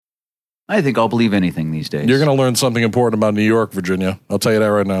I think I'll believe anything these days. You're going to learn something important about New York, Virginia. I'll tell you that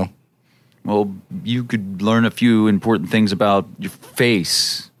right now. Well, you could learn a few important things about your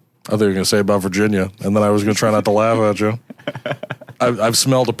face. I thought you were going to say about Virginia, and then I was going to try not to laugh at you. I've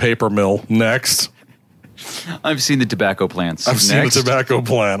smelled a paper mill. Next. I've seen the tobacco plants. I've seen the tobacco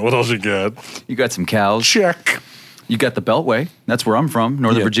plant. What else you got? You got some cows. Check. You got the Beltway. That's where I'm from,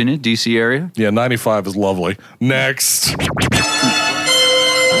 Northern Virginia, D.C. area. Yeah, 95 is lovely. Next.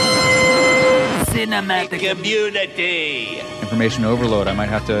 Cinematic community. Information overload. I might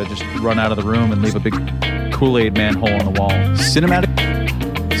have to just run out of the room and leave a big Kool-Aid man hole in the wall.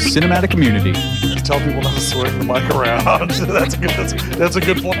 Cinematic community. Tell people not to swing the mic around. That's a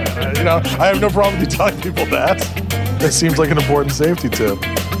good plan. I have no problem with you telling people that. That seems like an important safety tip.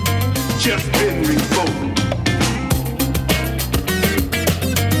 Just been revoked.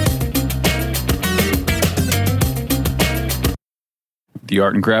 The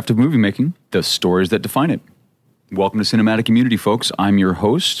art and craft of movie making, the stories that define it. Welcome to Cinematic Community, folks. I'm your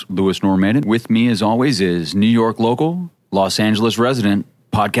host, Louis Normannon. With me, as always, is New York local, Los Angeles resident,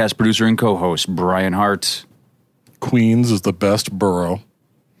 podcast producer and co-host, Brian Hart. Queens is the best borough.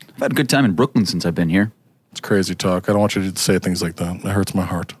 I've had a good time in Brooklyn since I've been here. It's crazy talk. I don't want you to say things like that. It hurts my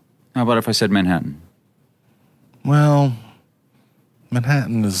heart. How about if I said Manhattan? Well,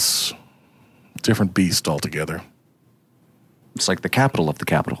 Manhattan is a different beast altogether. It's like the capital of the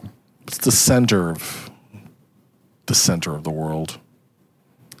capital. It's the center of the world.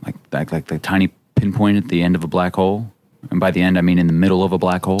 Like the tiny pinpoint at the end of a black hole. And by the end, I mean in the middle of a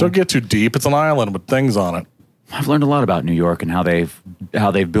black hole. Don't get too deep. It's an island with things on it. I've learned a lot about New York and how they've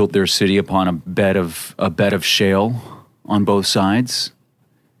built their city upon a bed of shale on both sides.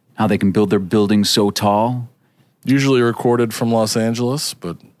 How they can build their buildings so tall. Usually recorded from Los Angeles,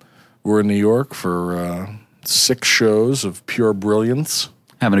 but we're in New York for 6 shows of pure brilliance.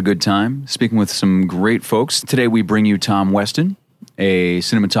 Having a good time, speaking with some great folks. Today we bring you Tom Weston, a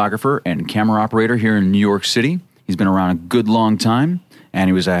cinematographer and camera operator here in New York City. He's been around a good long time, and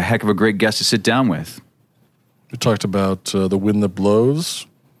he was a heck of a great guest to sit down with. We talked about The Wind That Blows,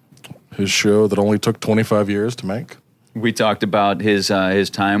 his show that only took 25 years to make. We talked about his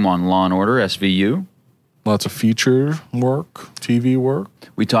time on Law & Order, SVU. Lots of feature work, TV work.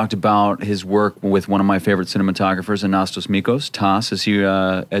 We talked about his work with one of my favorite cinematographers, Anastos Mikos, Tas,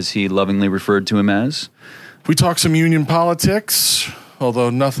 as he lovingly referred to him as. We talked some union politics,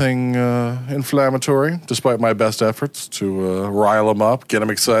 although nothing inflammatory, despite my best efforts to rile him up, get him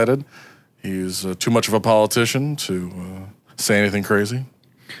excited. He's too much of a politician to say anything crazy.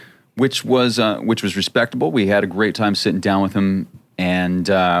 Which was respectable. We had a great time sitting down with him, and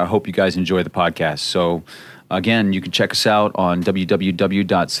I hope you guys enjoy the podcast. So, again, you can check us out on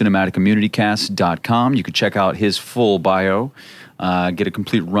www.cinematiccommunitycast.com. You can check out his full bio, get a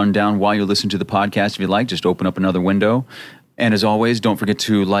complete rundown while you listen to the podcast if you like. Just open up another window. And as always, don't forget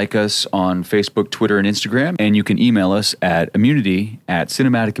to like us on Facebook, Twitter, and Instagram. And you can email us at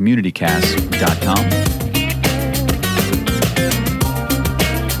immunity@cinematiccommunitycast.com.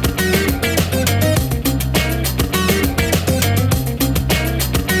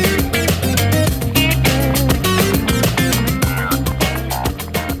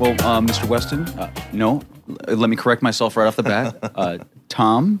 Mr. Weston, let me correct myself right off the bat.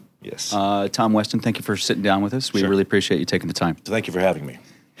 Tom. Yes. Tom Weston, thank you for sitting down with us. We really appreciate you taking the time. Thank you for having me.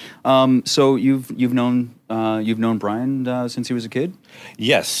 So you've known Brian since he was a kid?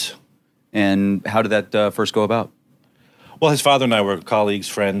 Yes. And how did that first go about? Well, his father and I were colleagues,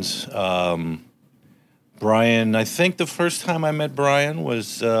 friends. Brian, I think the first time I met Brian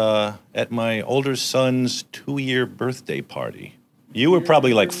was at my older son's 2-year birthday party. You were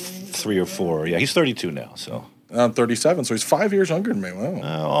probably like 3 or 4. Yeah, he's 32 now, so. I'm 37, so he's 5 years younger than me.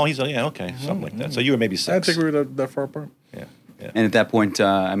 Wow. Okay, something like that. So you were maybe 6. I didn't think we were that far apart. Yeah. And at that point,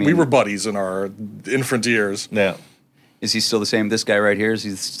 we were buddies in our infant years. Yeah. Is he still the same? This guy right here, is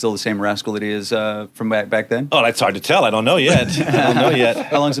he still the same rascal that he is from back then? Oh, that's hard to tell. I don't know yet.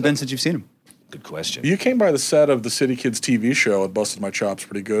 How long has it been since you've seen him? Good question. You came by the set of the City Kids TV show and busted my chops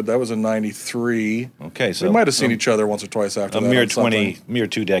pretty good. That was in 93. Okay, so we might have seen each other once or twice after that. Mere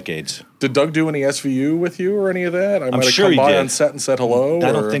 2 decades. Did Doug do any SVU with you or any of that? I'm sure he did. Come by on set and said hello.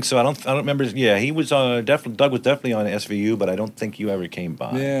 I don't think so. I don't remember. Yeah, he was Doug was definitely on SVU, but I don't think you ever came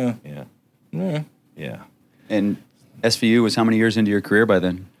by. Yeah. And SVU was how many years into your career by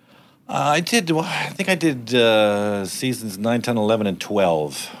then? I think I did seasons 9, 10, 11, and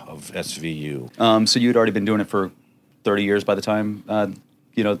 12 of SVU. So you'd already been doing it for 30 years by the time,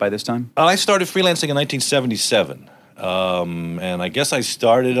 by this time? I started freelancing in 1977. And I guess I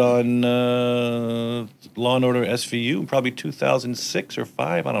started on Law & Order SVU probably 2006 or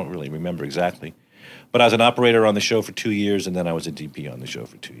 5. I don't really remember exactly. But I was an operator on the show for 2 years, and then I was a DP on the show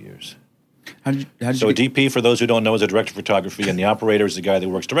for 2 years. How did So you a DP, for those who don't know, is a director of photography, and the operator is the guy that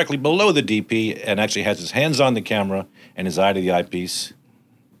works directly below the DP and actually has his hands on the camera and his eye to the eyepiece,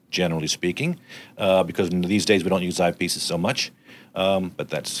 generally speaking, because these days we don't use eyepieces so much. But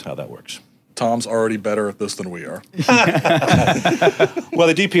that's how that works. Tom's already better at this than we are. Well,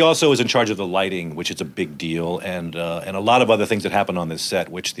 the DP also is in charge of the lighting, which is a big deal, and a lot of other things that happen on this set,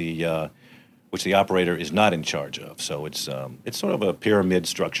 which the operator is not in charge of. So it's sort of a pyramid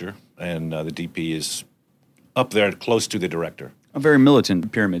structure, and the DP is up there close to the director. a very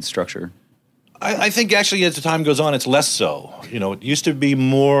militant pyramid structure? I think actually as the time goes on, it's less so. You know, it used to be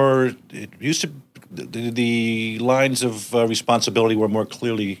more. It used to the lines of responsibility were more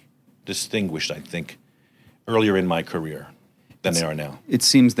clearly distinguished, I think, earlier in my career than they are now. It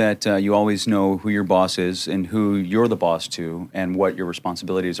seems that you always know who your boss is and who you're the boss to and what your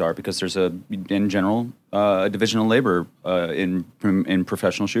responsibilities are, because there's in general, a division of labor in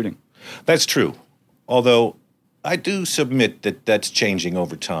professional shooting. That's true. Although I do submit that that's changing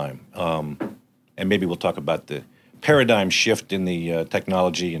over time. And maybe we'll talk about the paradigm shift in the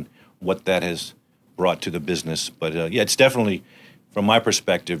technology and what that has brought to the business. But yeah, it's definitely, from my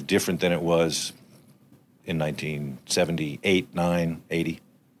perspective, different than it was in 1978, 9, 80.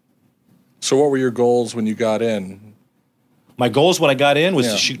 So what were your goals when you got in? My goals when I got in was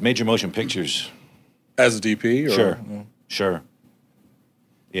Yeah. to shoot major motion pictures. As a DP? Or, Sure.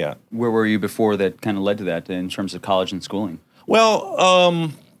 Yeah. Where were you before that kind of led to that in terms of college and schooling?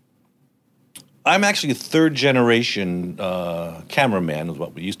 Well, I'm actually a third generation cameraman, is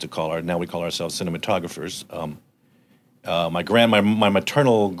what we used to now we call ourselves cinematographers. My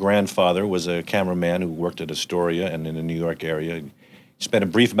maternal grandfather was a cameraman who worked at Astoria and in the New York area. He spent a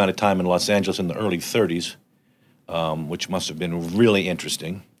brief amount of time in Los Angeles in the early 30s, which must have been really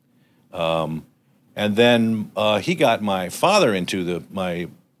interesting. And then he got my father into my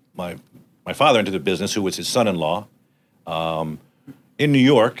father into the business, who was his son-in-law, in New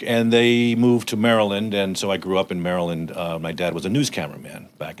York, and they moved to Maryland, and so I grew up in Maryland. My dad was a news cameraman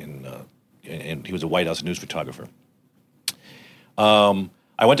back and he was a White House news photographer.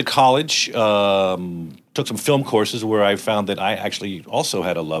 I went to college, took some film courses where I found that I actually also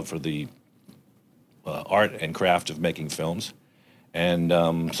had a love for the art and craft of making films. And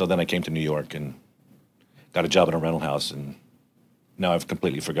so then I came to New York and got a job in a rental house, and now I've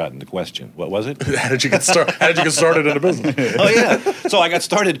completely forgotten the question. What was it? How did you get started in a business? Oh, yeah. So I got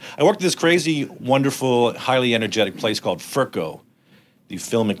started. I worked at this crazy, wonderful, highly energetic place called Furco, the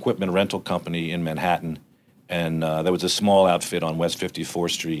film equipment rental company in Manhattan. And there was a small outfit on West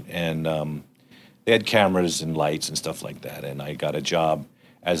 54th Street, and they had cameras and lights and stuff like that. And I got a job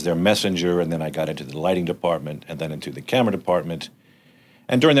as their messenger, and then I got into the lighting department, and then into the camera department.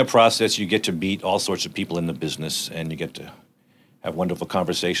 And during that process, you get to meet all sorts of people in the business, and you get to have wonderful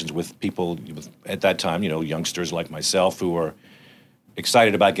conversations with people at that time, youngsters like myself who are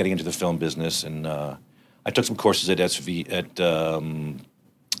excited about getting into the film business. And I took some courses at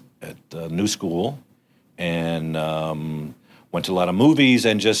New School, and went to a lot of movies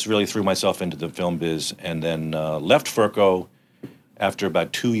and just really threw myself into the film biz, and then left Furco after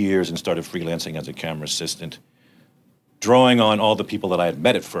about 2 years and started freelancing as a camera assistant, drawing on all the people that I had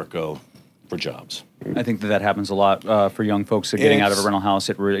met at Furco for jobs. I think that happens a lot for young folks getting out of a rental house.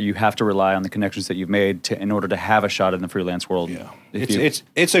 You have to rely on the connections that you've made in order to have a shot in the freelance world. Yeah,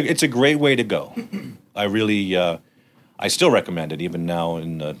 it's a great way to go. I really I still recommend it even now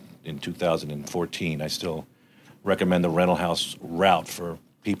in 2014. I still recommend the rental house route for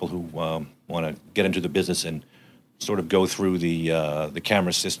people who want to get into the business and sort of go through the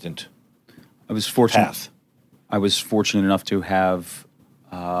camera assistant I was fortunate. path. I was fortunate enough to have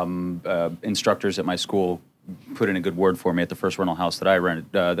instructors at my school put in a good word for me at the first rental house that I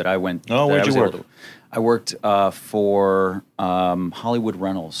rented. That I went. Oh, where'd you work? I worked for Hollywood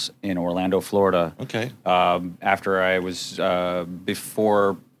Rentals in Orlando, Florida. Okay. After I was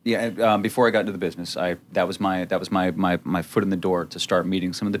before I got into the business, that was my foot in the door to start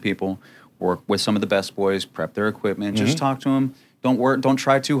meeting some of the people, work with some of the best boys, prep their equipment, just talk to them. Don't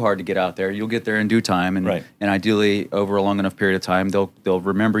try too hard to get out there. You'll get there in due time, and Right. and ideally over a long enough period of time, they'll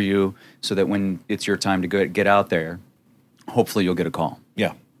remember you so that when it's your time to get out there, hopefully you'll get a call.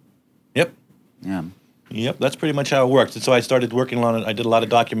 Yeah. Yep. Yeah. Yep, that's pretty much how it worked. And so I started working on it. I did a lot of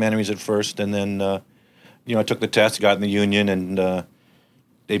documentaries at first, and then, I took the test, got in the union, and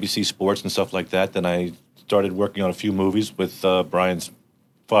ABC Sports and stuff like that. Then I started working on a few movies with Brian's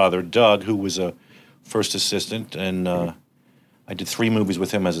father, Doug, who was a first assistant, and I did 3 movies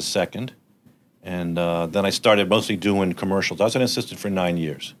with him as a second. And then I started mostly doing commercials. I was an assistant for 9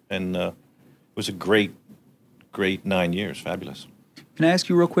 years, and it was a great 9 years, fabulous. Can I ask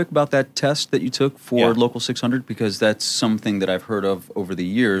you real quick about that test that you took for Yeah. Local 600? Because that's something that I've heard of over the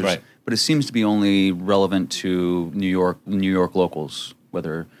years, Right. but it seems to be only relevant to New York locals,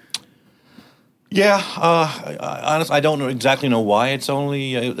 whether... Yeah, honestly, I don't exactly know why it's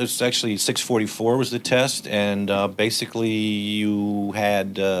only. It's actually 644 was the test, and basically you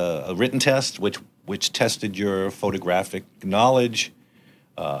had a written test which tested your photographic knowledge,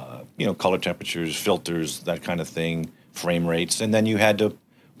 color temperatures, filters, that kind of thing, frame rates, and then you had to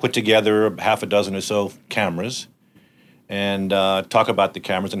put together half a dozen or so cameras, and talk about the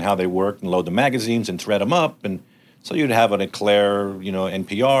cameras and how they work, and load the magazines and thread them up, and so you'd have an Eclair,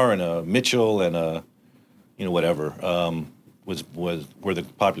 NPR, and a Mitchell, and a, whatever, were the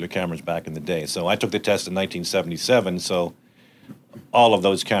popular cameras back in the day. So I took the test in 1977. So all of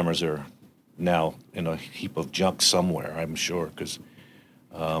those cameras are now in a heap of junk somewhere, I'm sure, because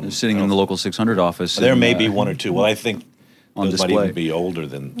They're sitting in the Local 600 office. there and, may be one or two. Well, I think on those might display. even be older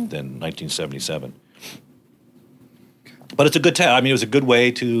than 1977. But it's a good test. I mean, it was a good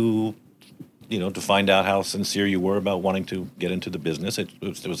way to to find out how sincere you were about wanting to get into the business. It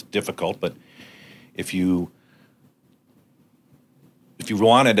was difficult, but if you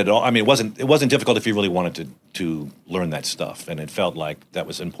wanted it all, I mean, it wasn't difficult if you really wanted to learn that stuff, and it felt like that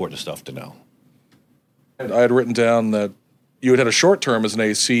was important stuff to know. I had written down that you had a short term as an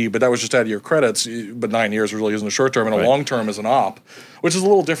AC, but that was just out of your credits. But 9 years really isn't a short term, and a Right. long term as an op, which is a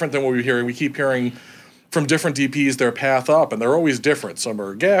little different than what we're hearing. We keep hearing from different DPs their path up, and they're always different. Some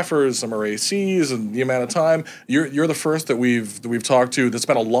are gaffers, some are ACs, and the amount of time. You're the first that we've talked to that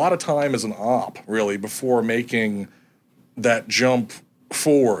spent a lot of time as an op, really, before making that jump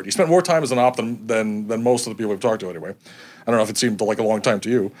forward. You spent more time as an op than most of the people we've talked to, anyway. I don't know if it seemed like a long time to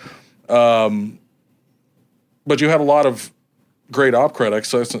you. But you had a lot of great op credits,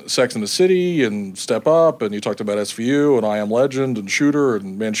 Sex and the City and Step Up, and you talked about SVU and I Am Legend and Shooter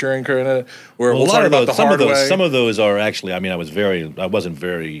and Manchurian Candidate. Where we'll talk about the hard way. Some of those are actually. I mean, I wasn't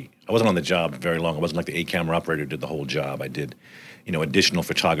on the job very long. I wasn't like the 8-camera operator who did the whole job. I did, additional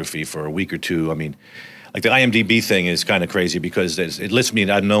photography for a week or two. I mean, like the IMDb thing is kind of crazy because it lists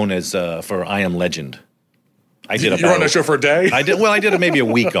me. I'm known as for I Am Legend. I did. You were on that show for a day? I did. Well, I did maybe a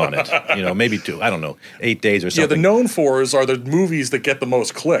week on it. Maybe 2. I don't know, 8 days or something. Yeah, the known fors are the movies that get the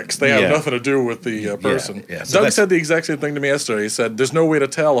most clicks. They have Yeah. nothing to do with the person. yeah. So Doug that's- said the exact same thing to me yesterday. He said, "There's no way to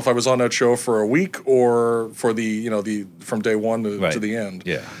tell if I was on that show for a week or for the from day one to the end."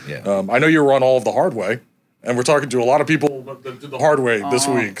 Yeah, yeah. I know you were on all of the Hard Way, and we're talking to a lot of people that did the Hard Way this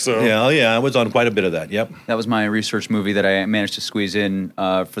week. So Yeah, I was on quite a bit of that. Yep. That was my research movie that I managed to squeeze in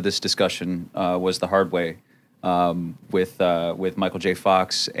for this discussion, was The Hard Way, with Michael J.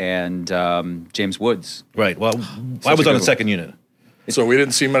 Fox and James Woods. Right. Well, I a was on good the one. second unit. So we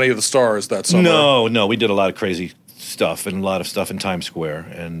didn't see many of the stars that summer. No, we did a lot of crazy stuff and a lot of stuff in Times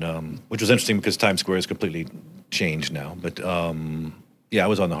Square, and which was interesting because Times Square is completely changed now. But I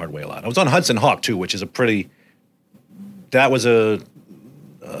was on the Hard Way a lot. I was on Hudson Hawk too, which is that was an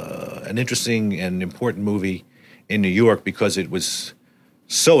interesting and important movie in New York because it was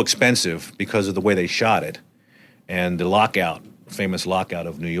so expensive because of the way they shot it, and the famous lockout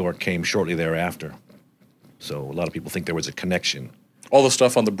of New York came shortly thereafter. So a lot of people think there was a connection. All the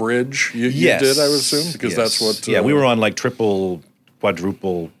stuff on the bridge you Yes. did, I would assume, because Yes. that's what. we were on like triple,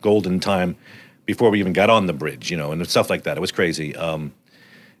 quadruple golden time before we even got on the bridge, and stuff like that. It was crazy.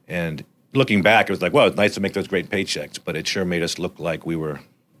 And looking back, it was like, well, it's nice to make those great paychecks, but it sure made us look like we were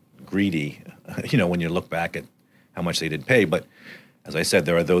greedy, when you look back at how much they did pay. But as I said,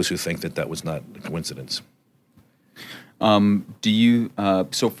 there are those who think that was not a coincidence. Do you,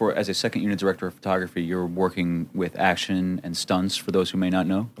 as a second unit director of photography, you're working with action and stunts, for those who may not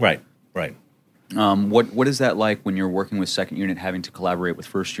know? Right. What is that like when you're working with second unit, having to collaborate with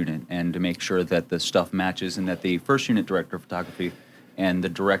first unit and to make sure that the stuff matches and that the first unit director of photography and the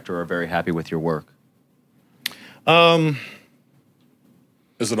director are very happy with your work?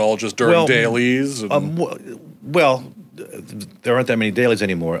 Is it all just during dailies? And Well, there aren't that many dailies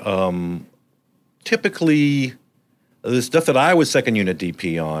anymore. Typically, the stuff that I was second unit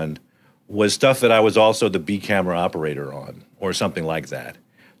DP on was stuff that I was also the B camera operator on, or something like that.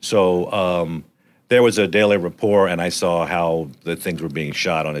 So there was a daily report, and I saw how the things were being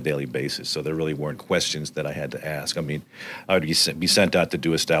shot on a daily basis. So there really weren't questions that I had to ask. I mean, I would be sent out to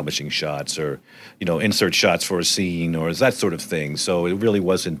do establishing shots, or insert shots for a scene, or that sort of thing. So it really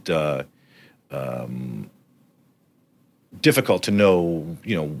wasn't. difficult to know,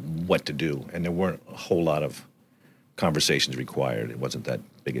 what to do, and there weren't a whole lot of conversations required. It wasn't that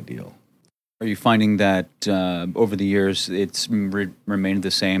big a deal. Are you finding that over the years it's remained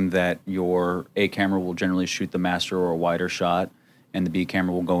the same, that your A camera will generally shoot the master or a wider shot, and the B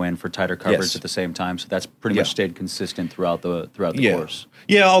camera will go in for tighter coverage Yes. at the same time? So that's pretty much stayed consistent throughout the Yeah. course.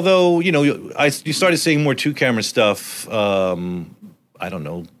 Yeah, although, you started seeing more two-camera stuff, I don't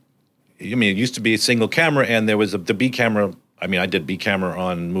know. I mean, it used to be a single camera, and there was the B camera. I mean, I did B camera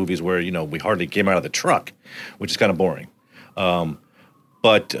on movies where, we hardly came out of the truck, which is kind of boring.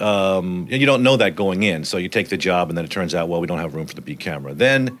 But you don't know that going in, so you take the job, and then it turns out, well, we don't have room for the B camera.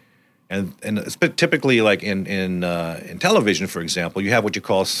 Then, and it's typically like in television, for example, you have what you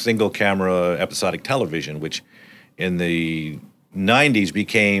call single camera episodic television, which in the 90s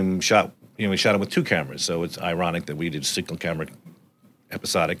became shot. We shot it with two cameras, so it's ironic that we did single camera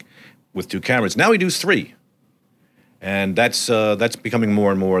episodic with two cameras. Now we do three, and that's becoming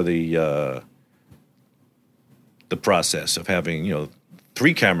more and more the process of having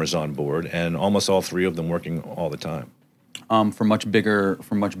three cameras on board, and almost all three of them working all the time. For much bigger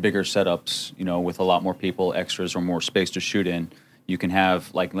setups, with a lot more people, extras, or more space to shoot in, you can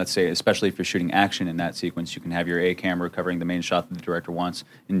have, like, let's say, especially if you're shooting action in that sequence, you can have your A camera covering the main shot that the director wants,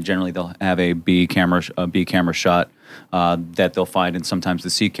 and generally they'll have a B camera shot that they'll find, and sometimes the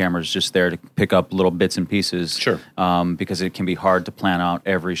C camera is just there to pick up little bits and pieces. Sure. Because it can be hard to plan out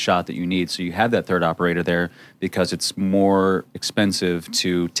every shot that you need. So you have that third operator there because it's more expensive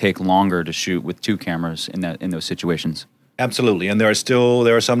to take longer to shoot with two cameras in those situations. Absolutely, and there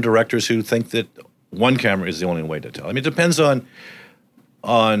are some directors who think that one camera is the only way to tell. I mean, it depends on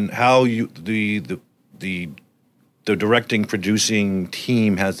how the directing, producing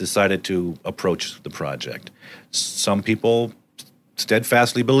team has decided to approach the project. Some people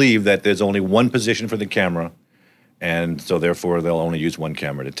steadfastly believe that there's only one position for the camera, and so therefore they'll only use one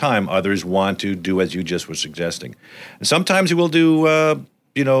camera at a time. Others want to do as you just were suggesting. And sometimes we'll do,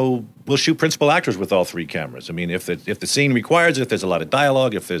 we'll shoot principal actors with all three cameras. I mean, if the scene requires it, if there's a lot of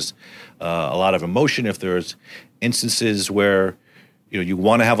dialogue, if there's a lot of emotion, if there's instances where you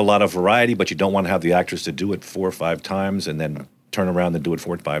want to have a lot of variety, but you don't want to have the actors to do it 4 or 5 times and then turn around and do it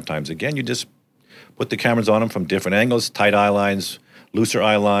 4 or 5 times again. You just put the cameras on them from different angles, tight eye lines, looser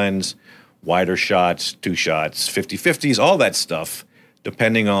eye lines, wider shots, 2 shots, 50-50s, all that stuff,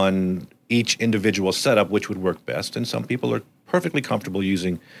 depending on each individual setup, which would work best. And some people are perfectly comfortable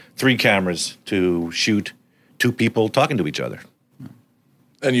using 3 cameras to shoot 2 people talking to each other.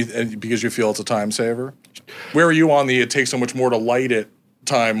 And because you feel it's a time saver? Where are you on it takes so much more to light it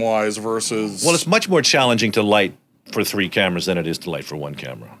time-wise versus... Well, it's much more challenging to light for 3 cameras than it is to light for 1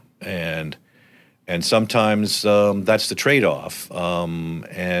 camera. And sometimes that's the trade-off.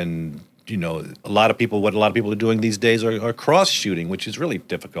 And, what a lot of people are doing these days are cross-shooting, which is really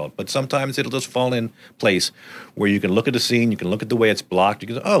difficult. But sometimes it'll just fall in place where you can look at the scene, you can look at the way it's blocked. You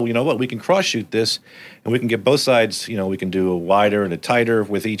can say, oh, you know what, we can cross-shoot this, and we can get both sides, we can do a wider and a tighter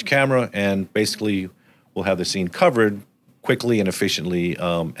with each camera, and basically we'll have the scene covered quickly and efficiently,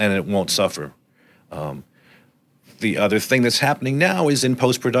 and it won't suffer. The other thing that's happening now is in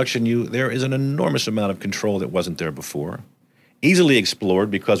post-production, there is an enormous amount of control that wasn't there before. Easily explored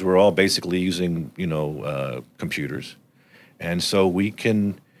because we're all basically using, computers. And so we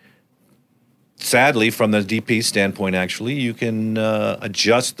can, sadly, from the DP standpoint, actually, you can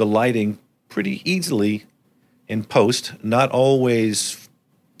adjust the lighting pretty easily in post, not always...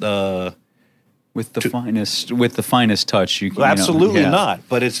 With the finest touch, you can. Absolutely not.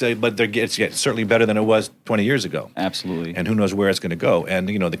 But it's certainly better than it was 20 years ago. Absolutely. And who knows where it's going to go? And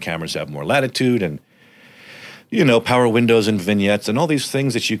the cameras have more latitude, and power windows and vignettes and all these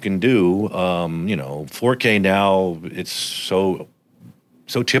things that you can do. 4K now, it's so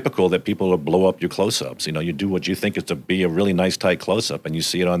typical that people will blow up your close-ups. You do what you think is to be a really nice tight close-up, and you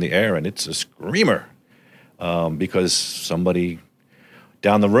see it on the air, and it's a screamer because somebody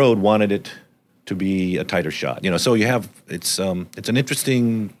down the road wanted it to be a tighter shot. So you have it's an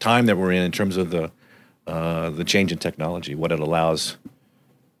interesting time that we're in terms of the change in technology, what it allows,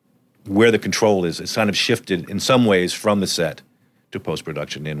 where the control is. It's kind of shifted in some ways from the set to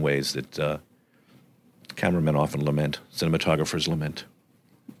post-production in ways that cameramen often lament, cinematographers lament.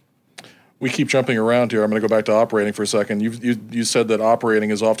 We keep jumping around here. I'm going to go back to operating for a second. You said that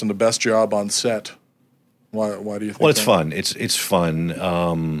operating is often the best job on set. Why do you think? Well, it's fun. It's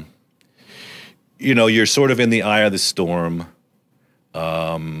fun. You're sort of in the eye of the storm.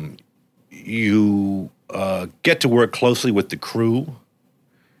 You get to work closely with the crew.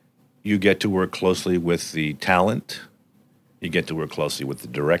 You get to work closely with the talent. You get to work closely with the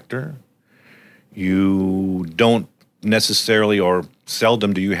director. You don't necessarily or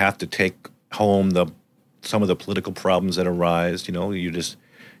seldom do you have to take home some of the political problems that arise. You know, you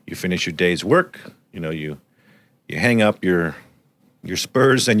finish your day's work. You know, you hang up your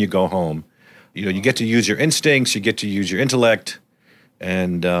spurs and you go home. You know, you get to use your instincts, you get to use your intellect,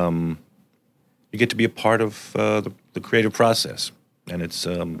 and you get to be a part of the creative process. And it's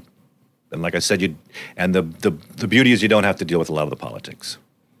and like I said, the beauty is you don't have to deal with a lot of the politics.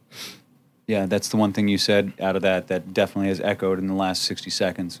 Yeah, that's the one thing you said out of that definitely has echoed in the last 60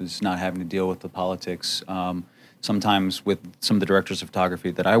 seconds, is not having to deal with the politics. Sometimes with some of the directors of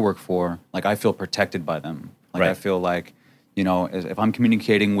photography that I work for, like, I feel protected by them. Like, Right. I feel like, you know, if I'm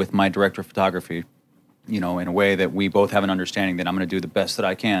communicating with my director of photography, you know, in a way that we both have an understanding that I'm going to do the best that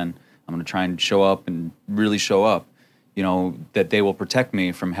I can, I'm going to try and show up and really show up, you know, that they will protect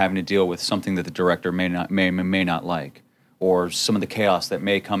me from having to deal with something that the director may not like, or some of the chaos that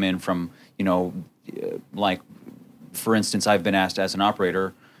may come in from, you know, like, for instance, I've been asked as an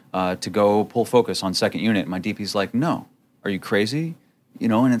operator to go pull focus on second unit. My DP's like, no, are you crazy? You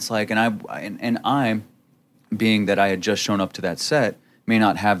know, and it's like, and I'm, being that I had just shown up to that set, may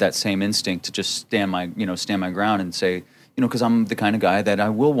not have that same instinct to just stand my ground and say, you know, because I'm the kind of guy that I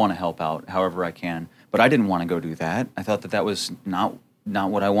will want to help out however I can. But I didn't want to go do that. I thought that was not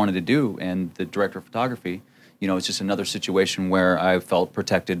what I wanted to do. And the director of photography, you know, it's just another situation where I felt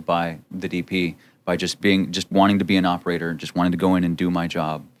protected by the DP by just wanting to be an operator, just wanting to go in and do my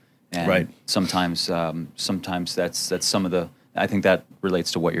job. And Right. sometimes that's some of the. I think that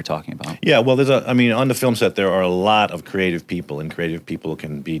relates to what you're talking about. Yeah, well, on the film set, there are a lot of creative people, and creative people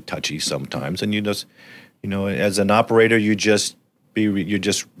can be touchy sometimes. And you just, you know, as an operator, you're just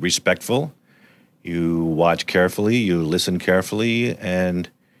respectful. You watch carefully, you listen carefully, and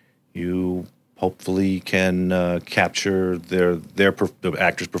you hopefully can capture the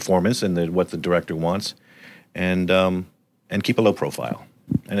actor's performance and what the director wants, and keep a low profile.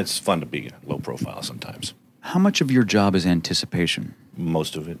 And it's fun to be low profile sometimes. How much of your job is anticipation?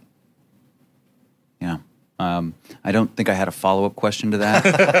 Most of it. Yeah. I don't think I had a follow-up question to that.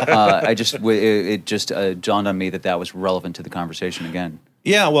 It just dawned on me that was relevant to the conversation again.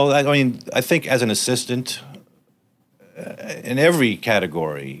 Yeah, well, I mean, I think as an assistant, in every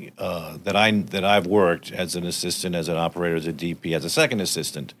category that I've worked, as an assistant, as an operator, as a DP, as a second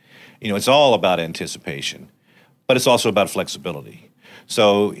assistant, you know, it's all about anticipation, but it's also about flexibility.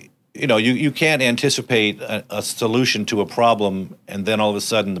 So, you know, you can't anticipate a solution to a problem, and then all of a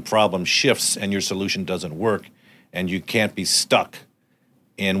sudden the problem shifts and your solution doesn't work, and you can't be stuck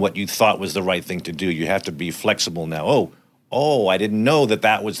in what you thought was the right thing to do. You have to be flexible now. Oh, I didn't know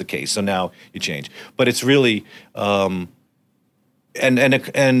that was the case, so now you change. But it's really, and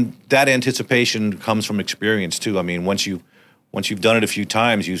that anticipation comes from experience too. I mean, once you've done it a few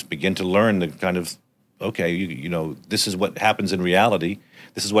times, you begin to learn the kind of, okay, you know, this is what happens in reality.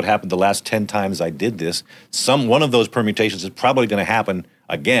 This is what happened the last 10 times I did this. One of those permutations is probably going to happen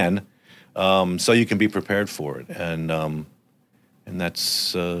again, so you can be prepared for it. And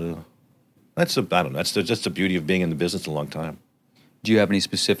that's I don't know. That's just the beauty of being in the business a long time. Do you have any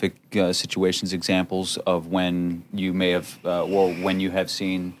specific situations, examples of when you may have, or when you have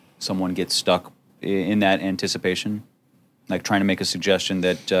seen someone get stuck in that anticipation, like trying to make a suggestion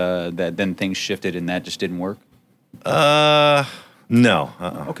that then things shifted and that just didn't work? No.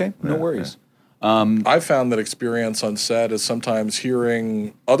 Okay, no worries. I found that experience on set is sometimes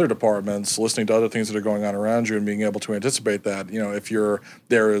hearing other departments, listening to other things that are going on around you, and being able to anticipate that. You know, if you're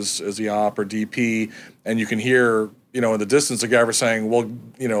there as the op or DP, and you can hear, you know, in the distance, the guy saying, well,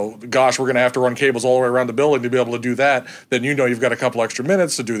 you know, gosh, we're going to have to run cables all the way around the building to be able to do that, then you know you've got a couple extra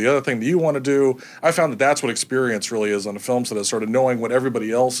minutes to do the other thing that you want to do. I found that that's what experience really is on a film set, is sort of knowing what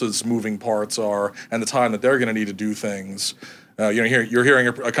everybody else's moving parts are and the time that they're going to need to do things. You know, you're hearing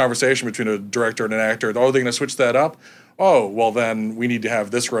a conversation between a director and an actor. Oh, they're going to switch that up? Oh, well, then we need to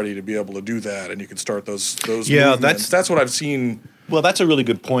have this ready to be able to do that, and you can start those Yeah, movements. That's what I've seen. Well, that's a really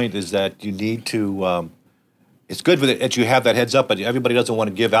good point, is that you need to it's good that you have that heads up, but everybody doesn't want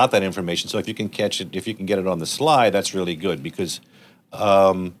to give out that information. So if you can catch it, if you can get it on the slide, that's really good, because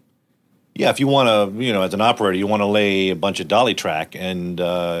if you want to, you know, as an operator, you want to lay a bunch of dolly track and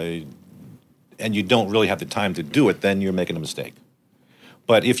you don't really have the time to do it, then you're making a mistake.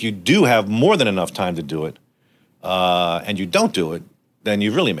 But if you do have more than enough time to do it, and you don't do it, then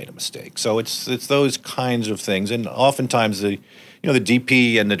you've really made a mistake. So it's those kinds of things, and oftentimes the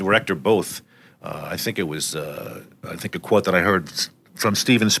DP and the director both. I think it was a quote that I heard from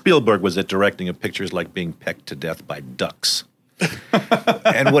Steven Spielberg was that directing a picture is like being pecked to death by ducks.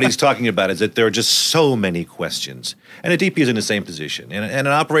 And what he's talking about is that there are just so many questions. And a DP is in the same position, and an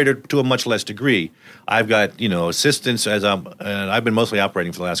operator to a much less degree. I've got assistants and I've been mostly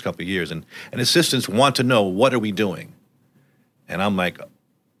operating for the last couple of years, and assistants want to know, what are we doing? And I'm like,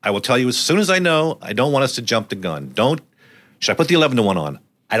 I will tell you as soon as I know. I don't want us to jump the gun. Should I put the 11-1 on?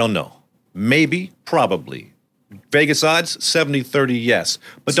 I don't know. Maybe, probably. Vegas odds, 70-30, yes.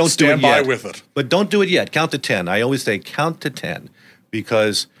 But don't do it yet. Stand by with it. But don't do it yet. Count to 10. I always say count to 10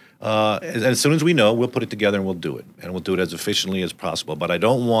 because as soon as we know, we'll put it together and we'll do it. And we'll do it as efficiently as possible. But I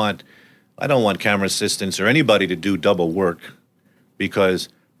don't want camera assistants or anybody to do double work because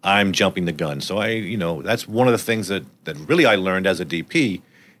I'm jumping the gun. So that's one of the things that really I learned as a DP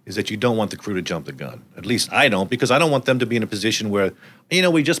is that you don't want the crew to jump the gun. At least I don't, because I don't want them to be in a position where,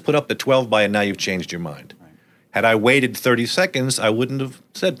 we just put up the 12 by and now you've changed your mind. Right. Had I waited 30 seconds, I wouldn't have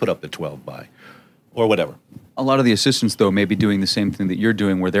said put up the 12 by or whatever. A lot of the assistants, though, may be doing the same thing that you're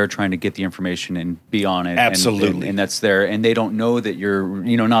doing, where they're trying to get the information and be on it. Absolutely. And that's there. And they don't know that you're,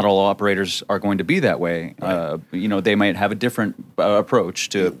 not all operators are going to be that way. Right. They might have a different approach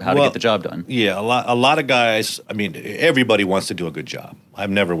to how to get the job done. Yeah, a lot of guys, everybody wants to do a good job. I've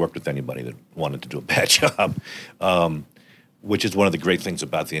never worked with anybody that wanted to do a bad job, which is one of the great things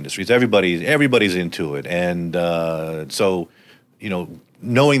about the industry. Is everybody's into it. And so,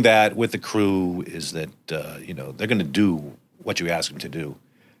 knowing that with the crew is that they're going to do what you ask them to do,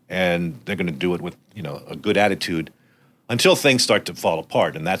 and they're going to do it with a good attitude until things start to fall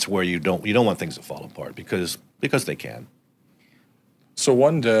apart, and that's where you don't want things to fall apart because they can. So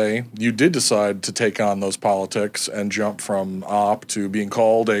one day you did decide to take on those politics and jump from op to being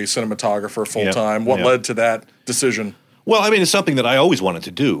called a cinematographer full time. What led to that decision? Well, it's something that I always wanted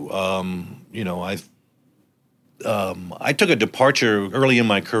to do. I took a departure early in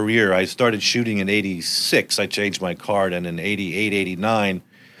my career. I started shooting in 86. I changed my card, and in 88, 89,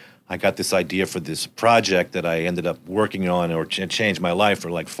 I got this idea for this project that I ended up working on or changed my life for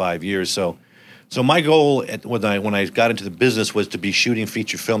like 5 years. So my goal when I got into the business was to be shooting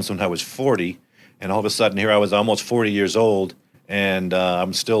feature films when I was 40, and all of a sudden here I was almost 40 years old, and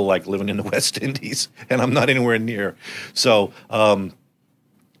I'm still like living in the West Indies, and I'm not anywhere near. So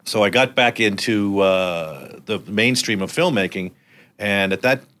I got back into the mainstream of filmmaking, and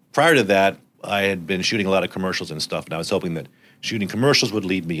prior to that, I had been shooting a lot of commercials and stuff, and I was hoping that shooting commercials would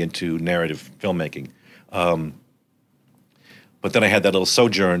lead me into narrative filmmaking. But then I had that little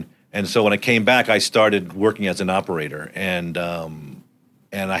sojourn, and so when I came back, I started working as an operator, and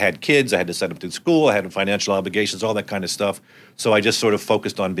I had kids. I had to send them to school. I had financial obligations, all that kind of stuff. So I just sort of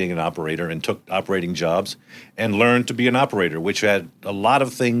focused on being an operator and took operating jobs and learned to be an operator, which had a lot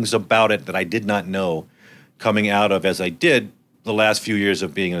of things about it that I did not know coming out of, as I did the last few years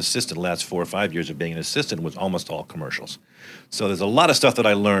of being an assistant, the last 4 or 5 years of being an assistant was almost all commercials. So there's a lot of stuff that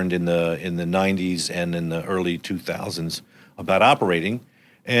I learned in the 90s and in the early 2000s about operating.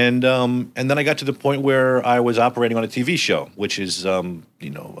 And then I got to the point where I was operating on a TV show, which is, can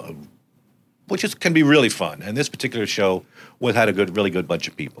be really fun. And this particular show had a really good bunch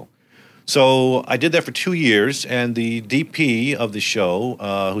of people. So I did that for 2 years, and the DP of the show,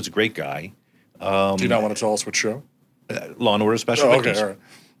 who's a great guy. Do you not want to tell us what show? Law and Order Special Victims. Okay,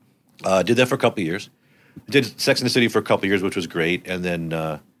 all right. Did that for a couple of years. Did Sex and the City for a couple of years, which was great, and then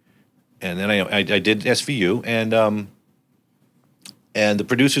I did SVU, and the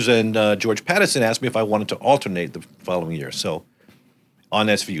producers and George Patterson asked me if I wanted to alternate the following year. So on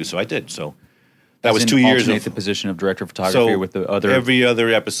SVU, so I did. So that was 2 years. Alternate the position of director of photography with the other. Every other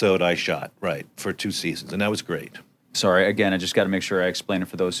episode I shot for 2 seasons, and that was great. Sorry, again, I just got to make sure I explain it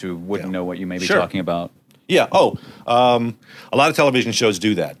for those who wouldn't know what you may be talking about. Yeah. A lot of television shows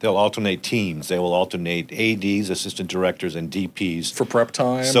do that. They'll alternate teams. They will alternate ADs, assistant directors, and DPs for prep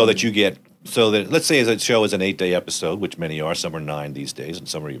time, so that let's say a show is an 8-day episode, which many are. Some are 9 these days, and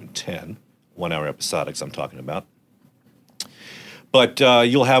some are even 10 1-hour episodics. I'm talking about. But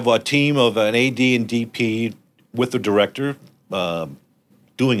you'll have a team of an AD and DP with the director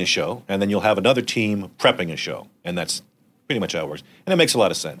doing a show, and then you'll have another team prepping a show, and that's pretty much how it works. And it makes a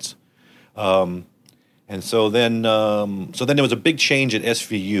lot of sense. And so then there was a big change at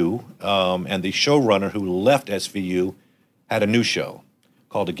SVU, and the showrunner who left SVU had a new show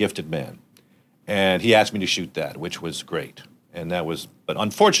called A Gifted Man, and he asked me to shoot that, which was great. And but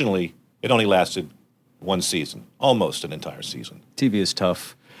unfortunately, it only lasted 1 season, almost an entire season. TV is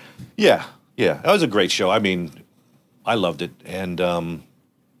tough. Yeah, that was a great show. I loved it, and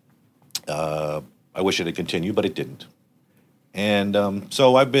I wish it had continued, but it didn't. And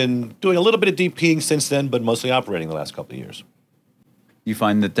so I've been doing a little bit of DPing since then, but mostly operating the last couple of years. You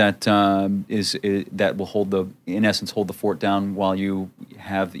find that that will hold the fort down while you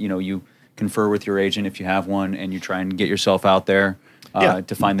have, you confer with your agent if you have one, and you try and get yourself out there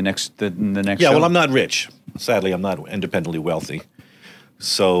to find the next Yeah, show. well, I'm not rich. Sadly, I'm not independently wealthy.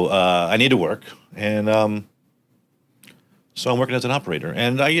 So I need to work, and so I'm working as an operator.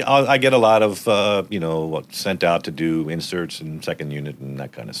 And I get a lot of, sent out to do inserts and second unit and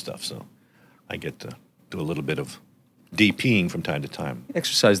that kind of stuff. So I get to do a little bit of DPing from time to time.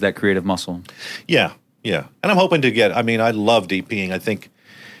 Exercise that creative muscle. Yeah. And I'm hoping to get, I love DPing. I think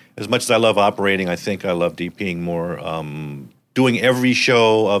as much as I love operating, I think I love DPing more. Doing every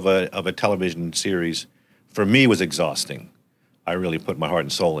show of a television series, for me, was exhausting. I really put my heart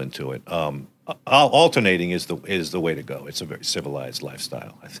and soul into it. Alternating is the way to go. It's a very civilized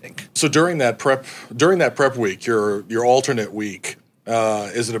lifestyle, I think. So during that prep week, your alternate week,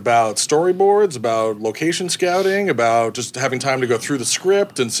 is it about storyboards, about location scouting, about just having time to go through the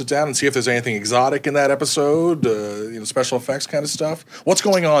script and sit down and see if there's anything exotic in that episode, special effects kind of stuff? What's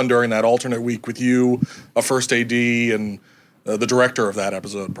going on during that alternate week with you, a first AD, and the director of that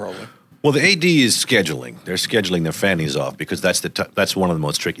episode, probably? Well, the AD is scheduling. They're scheduling their fannies off because that's one of the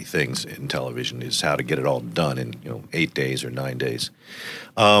most tricky things in television is how to get it all done in 8 days or 9 days.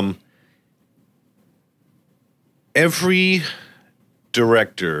 Every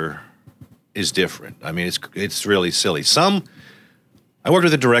director is different. It's really silly. I worked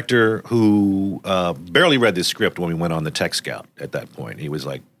with a director who barely read the script when we went on the Tech Scout at that point. He was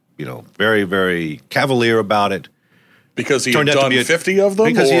like, very, very cavalier about it. Because he had done 50 of them?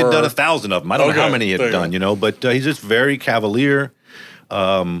 Because he had done 1,000 of them. I don't know how many he had done, go. But he's just very cavalier.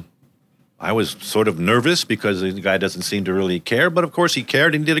 I was sort of nervous because the guy doesn't seem to really care, but of course he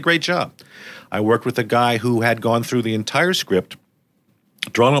cared and he did a great job. I worked with a guy who had gone through the entire script,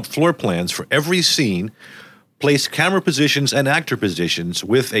 drawn up floor plans for every scene, placed camera positions and actor positions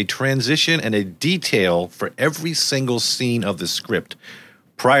with a transition and a detail for every single scene of the script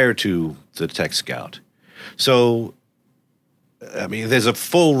prior to the Tech Scout. So there's a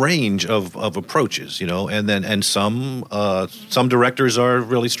full range of approaches, and some directors are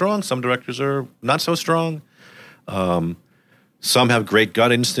really strong, some directors are not so strong. Some have great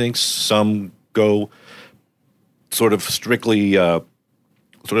gut instincts, some go sort of strictly sort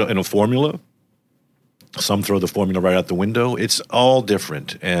of in a formula. Some throw the formula right out the window. It's all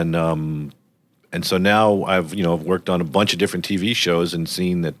different, and so now I've worked on a bunch of different TV shows and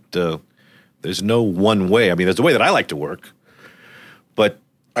seen that there's no one way. There's a way that I like to work. But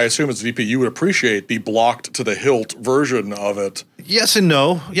I assume as a DP, you would appreciate the blocked to the hilt version of it. Yes and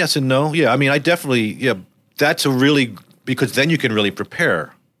no. Yeah, I definitely, that's because then you can really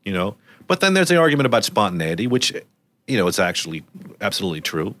prepare, But then there's the argument about spontaneity, which, it's actually absolutely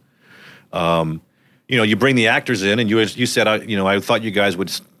true. You bring the actors in and you said, I thought you guys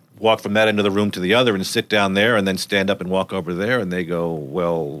would walk from that end of the room to the other and sit down there and then stand up and walk over there. And they go,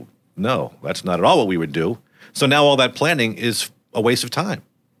 well, no, that's not at all what we would do. So now all that planning is a waste of time,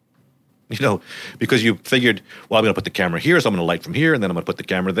 because you figured, well, I'm going to put the camera here, so I'm going to light from here, and then I'm going to put the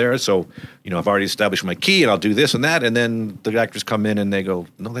camera there. So, I've already established my key, and I'll do this and that, and then the actors come in and they go,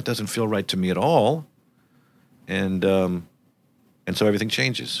 no, that doesn't feel right to me at all, and so everything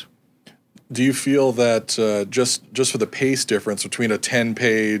changes. Do you feel that just for the pace difference between a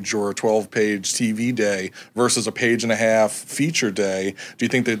 10-page or a 12-page TV day versus a page-and-a-half feature day, do you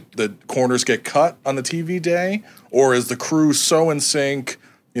think that the corners get cut on the TV day? Or is the crew so in sync,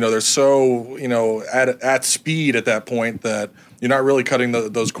 they're so, at speed at that point that you're not really cutting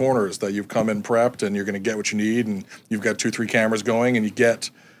those corners, that you've come in prepped and you're going to get what you need and you've got 2-3 cameras going and you get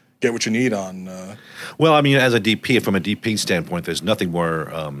what you need on. Well, as a DP, from a DP standpoint, there's nothing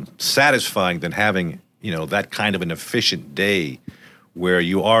more satisfying than having, that kind of an efficient day where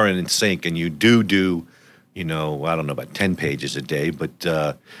you are in sync and you do, I don't know about 10 pages a day, but,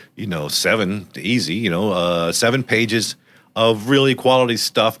 7, easy, 7 pages of really quality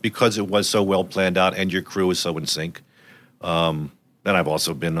stuff because it was so well planned out and your crew is so in sync. Then I've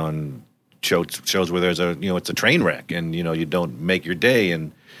also been on shows where there's it's a train wreck and, you don't make your day.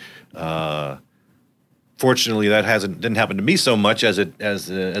 And fortunately that didn't happen to me so much as a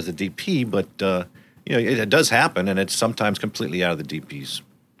DP, but, it does happen and it's sometimes completely out of the DP's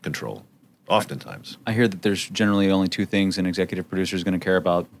control. Oftentimes. I hear that there's generally only 2 things an executive producer is going to care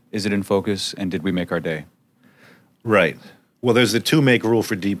about. Is it in focus, and did we make our day? Right. Well, there's the 2-make rule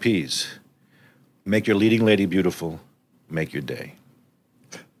for DPs. Make your leading lady beautiful. Make your day.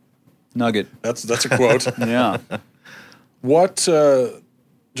 Nugget. That's a quote. Yeah. What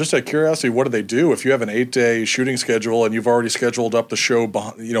Just out of curiosity, what do they do if you have an 8-day shooting schedule and you've already scheduled up the show,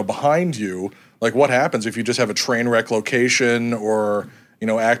 behind you? Like, what happens if you just have a train wreck location or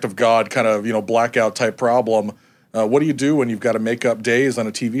act of God kind of blackout type problem? What do you do when you've got to make up days on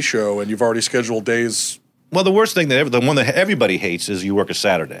a TV show and you've already scheduled days? Well, the worst thing the one that everybody hates is you work a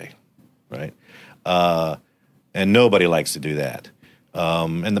Saturday, right? And nobody likes to do that.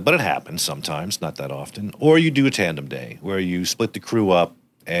 But it happens sometimes, not that often. Or you do a tandem day where you split the crew up.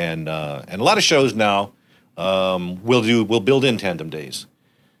 And a lot of shows now will build in tandem days.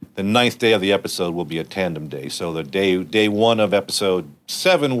 The 9th day of the episode will be a tandem day. So the day 1 of episode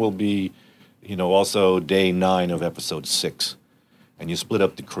 7 will be, also day 9 of episode 6, and you split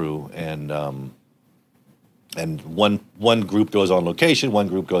up the crew, and one group goes on location, one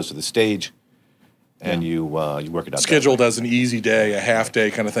group goes to the stage, and you work it out. Scheduled as an easy day, a half day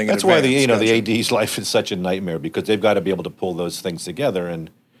kind of thing. That's why the AD's life is such a nightmare, because they've got to be able to pull those things together,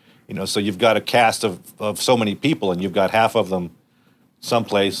 and so you've got a cast of so many people, and you've got half of them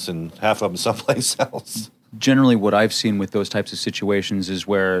someplace and half of them someplace else. Generally, what I've seen with those types of situations is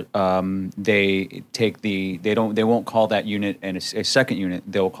where they won't call that unit a second unit.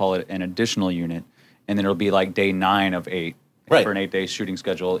 They'll call it an additional unit, and then it'll be like day 9 of 8. Right. For an 8-day shooting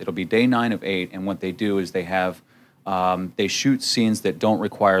schedule. It'll be day 9 of 8, and what they do is they shoot scenes that don't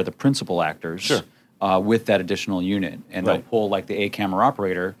require the principal actors. Sure. With that additional unit, and Right. they'll pull like the A camera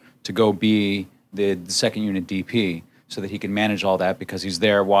operator to go be the second unit DP, so that he can manage all that, because he's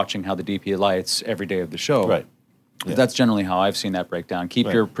there watching how the DP lights every day of the show. Right. Yeah. That's generally how I've seen that breakdown. Keep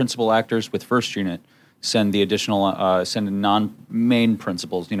Right. your principal actors with first unit. Send the additional, send the non-main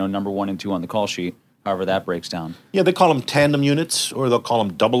principals. Number 1 and 2 on the call sheet. However that breaks down. Yeah, they call them tandem units, or they'll call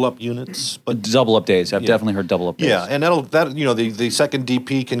them double up units. But double up days. I've definitely heard double up days. Yeah, and the second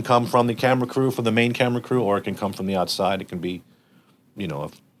DP can come from the camera crew, from the main camera crew, or it can come from the outside. It can be,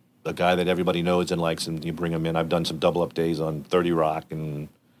 a guy that everybody knows and likes, and you bring him in. I've done some double up days on 30 Rock and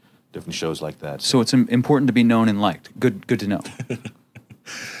different shows like that. So it's important to be known and liked. Good to know.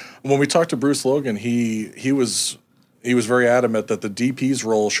 When we talked to Bruce Logan, he was very adamant that the DP's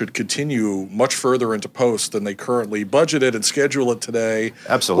role should continue much further into post than they currently budgeted and schedule it today.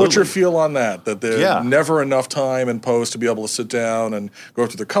 Absolutely. What's your feel on that? That there's never enough time in post to be able to sit down and go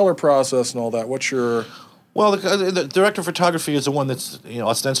through the color process and all that. What's your... Well, the director of photography is the one that's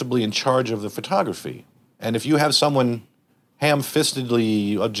ostensibly in charge of the photography. And if you have someone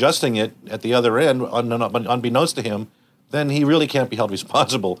ham-fistedly adjusting it at the other end, unbeknownst to him, then he really can't be held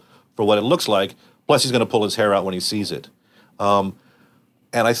responsible for what it looks like. Plus, he's going to pull his hair out when he sees it. And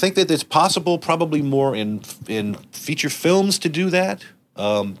I think that it's possible, probably more in feature films, to do that.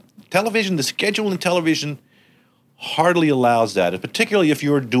 Television, the schedule in television hardly allows that, and particularly if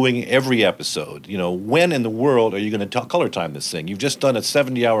you're doing every episode. When in the world are you going to color time this thing? You've just done a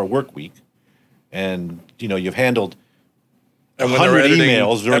 70-hour work week, and you've handled 100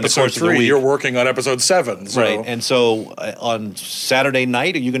 emails during the course of the week. You're working on episode 7. So. Right, and so on Saturday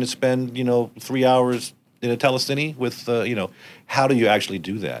night, are you going to spend 3 hours in a telecine with how do you actually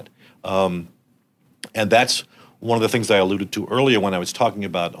do that? And that's one of the things I alluded to earlier when I was talking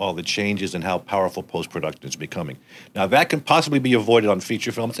about all the changes and how powerful post-production is becoming. Now, that can possibly be avoided on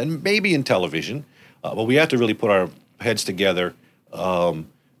feature films and maybe in television, but we have to really put our heads together to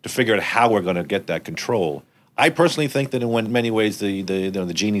figure out how we're going to get that control. I personally think that in many ways the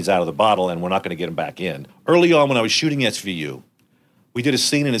genie's out of the bottle and we're not going to get him back in. Early on when I was shooting SVU, we did a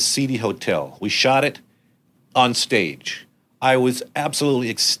scene in a seedy hotel. We shot it on stage. I was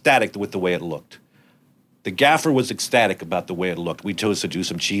absolutely ecstatic with the way it looked. The gaffer was ecstatic about the way it looked. We chose to do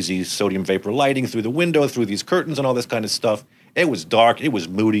some cheesy sodium vapor lighting through the window, through these curtains and all this kind of stuff. It was dark, it was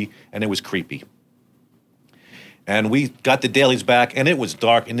moody, and it was creepy. And we got the dailies back, and it was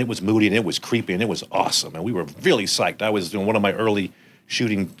dark, and it was moody, and it was creepy, and it was awesome. And we were really psyched. I was doing one of my early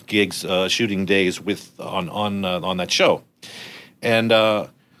shooting gigs, shooting days on that show. And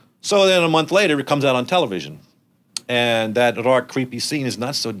so then a month later, it comes out on television. And that dark, creepy scene is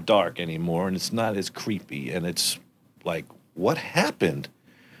not so dark anymore, and it's not as creepy, and it's like, what happened?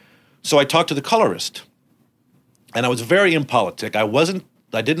 So I talked to the colorist, and I was very impolitic.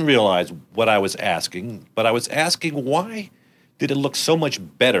 I didn't realize what I was asking, but I was asking, why did it look so much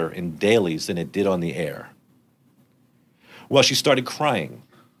better in dailies than it did on the air? Well, she started crying.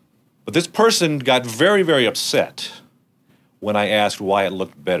 But this person got very, very upset when I asked why it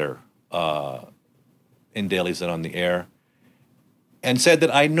looked better in dailies than on the air, and said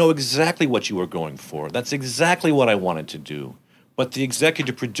that I know exactly what you were going for. That's exactly what I wanted to do. But the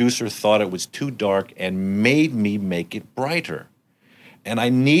executive producer thought it was too dark and made me make it brighter. And I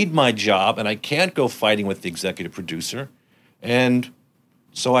need my job, and I can't go fighting with the executive producer. And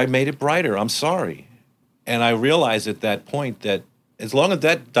So I made it brighter. I'm sorry. And I realized at that point that as long as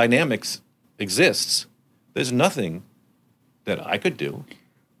that dynamics exists, there's nothing that I could do.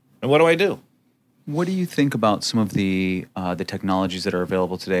 And what do I do? What do you think about some of the technologies that are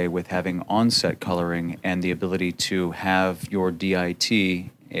available today with having on-set coloring and the ability to have your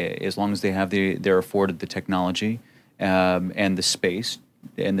DIT, as long as they're afforded the technology and the space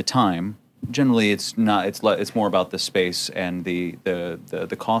and the time? Generally, it's not. It's more about the space and the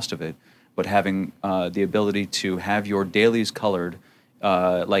cost of it. But having the ability to have your dailies colored,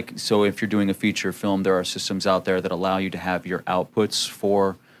 so if you're doing a feature film, there are systems out there that allow you to have your outputs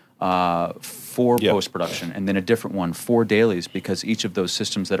for post-production, and then a different one for dailies, because each of those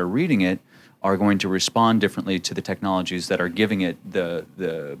systems that are reading it are going to respond differently to the technologies that are giving it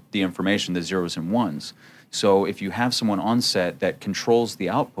the information, the zeros and ones. So if you have someone on set that controls the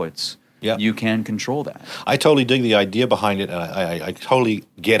outputs, you can control that. I totally dig the idea behind it, and I totally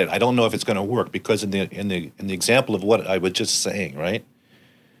get it. I don't know if it's going to work, because in the example of what I was just saying, right,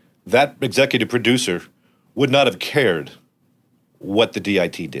 that executive producer would not have cared what the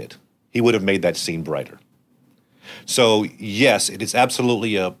DIT did. He would have made that scene brighter. So yes, it is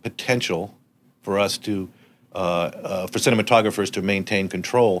absolutely a potential for us to, for cinematographers to maintain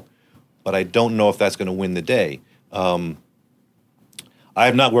control, but I don't know if that's going to win the day. I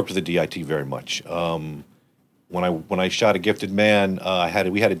have not worked with a DIT very much. When I shot A Gifted Man,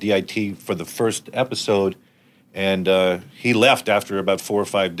 we had a DIT for the first episode, and he left after about 4 or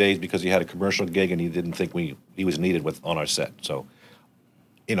 5 days because he had a commercial gig and he didn't think he was needed on our set. So,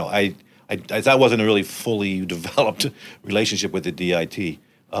 that wasn't a really fully developed relationship with the DIT.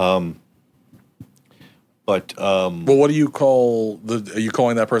 Well, what do you call are you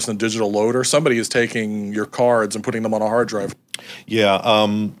calling that person a digital loader? Somebody is taking your cards and putting them on a hard drive. Yeah,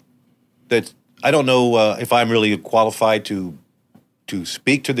 that I don't know if I'm really qualified to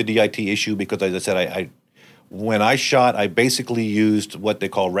speak to the DIT issue, because, as I said, when I shot, I basically used what they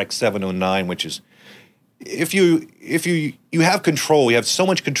call Rec 709, which is if you have control, you have so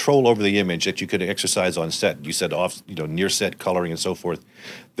much control over the image that you could exercise on set. You said near set coloring and so forth.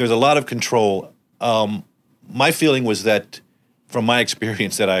 There's a lot of control. My feeling was that, from my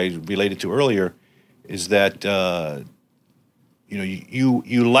experience that I related to earlier, is that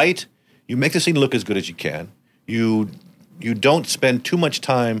you make the scene look as good as you can. You don't spend too much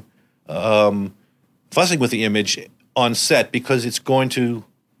time fussing with the image on set, because it's going to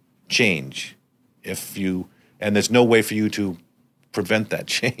change and there's no way for you to prevent that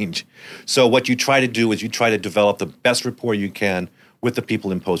change. So what you try to do is you try to develop the best rapport you can with the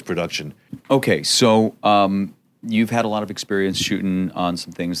people in post-production. Okay, so you've had a lot of experience shooting on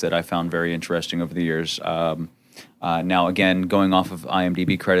some things that I found very interesting over the years. Now, again, going off of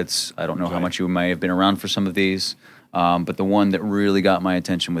IMDb credits, I don't know how much you may have been around for some of these, but the one that really got my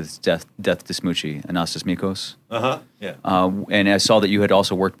attention was Death to Smoochy, Anastas Mikos. Yeah. And I saw that you had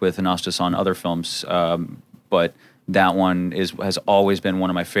also worked with Anastas on other films, but that one has always been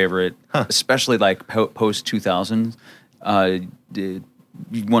one of my favorite, especially like post-2000, one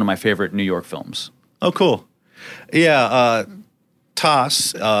of my favorite New York films. Oh, cool. Yeah,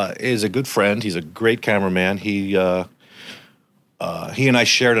 Tas is a good friend. He's a great cameraman. He and I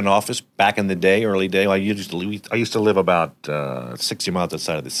shared an office back in the day, early day. I used to live about 60 miles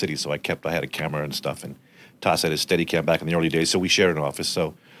outside of the city, so I had a camera and stuff, and Tas had his Steadicam back in the early days, so we shared an office.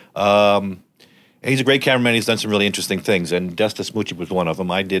 So he's a great cameraman. He's done some really interesting things, and Death to Smoochy was one of them.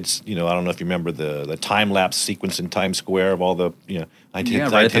 I did, I don't know if you remember the time-lapse sequence in Times Square of all the, I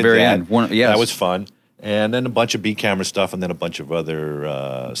did right at the very end. That was fun. And then a bunch of B camera stuff, and then a bunch of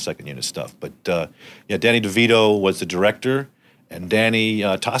other second unit stuff. But Danny DeVito was the director, and Danny,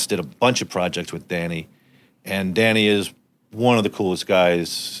 Tas did a bunch of projects with Danny, and Danny is one of the coolest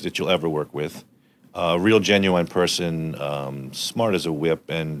guys that you'll ever work with. Real genuine person, smart as a whip,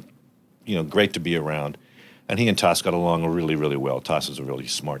 and great to be around. And he and Tas got along really, really well. Tas is a really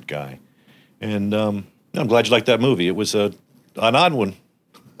smart guy, and I'm glad you liked that movie. It was an odd one.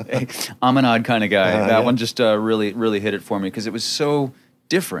 I'm an odd kind of guy. That one just really, really hit it for me, because it was so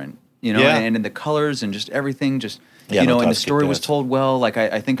different, and in the colors and just everything, and the story was told well. Like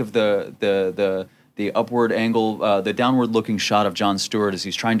I think of the upward angle, the downward looking shot of Jon Stewart as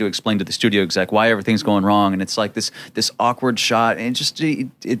he's trying to explain to the studio exec why everything's going wrong, and it's like this awkward shot, and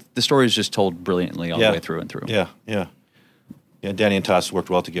the story is just told brilliantly all the way through and through. Yeah. Danny and Tas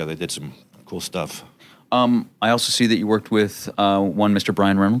worked well together. They did some cool stuff. I also see that you worked with one Mr.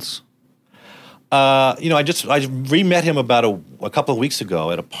 Brian Reynolds. I re-met him about a couple of weeks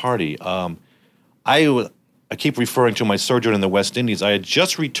ago at a party. I keep referring to my sojourn in the West Indies. I had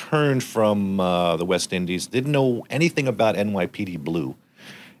just returned from the West Indies, didn't know anything about NYPD Blue.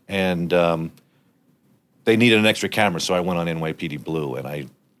 and they needed an extra camera, so I went on NYPD Blue, and I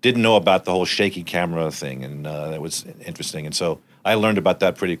didn't know about the whole shaky camera thing, and that was interesting. And so I learned about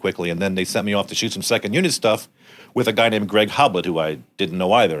that pretty quickly, and then they sent me off to shoot some second unit stuff with a guy named Greg Hoblet, who I didn't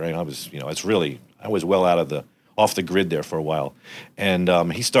know either. And I was well off the grid there for a while. And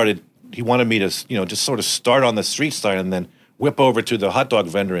he wanted me to, just sort of start on the street side and then whip over to the hot dog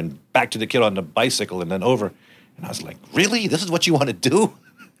vendor and back to the kid on the bicycle and then over. And I was like, really? This is what you want to do?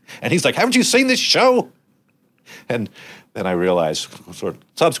 And he's like, haven't you seen this show? And then I realized, sort of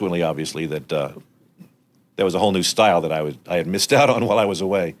subsequently, obviously, that there was a whole new style that I had missed out on while I was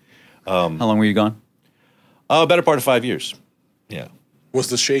away. How long were you gone? Better part of 5 years. Yeah. Was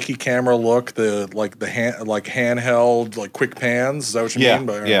the shaky camera look handheld, like quick pans? Is that what you mean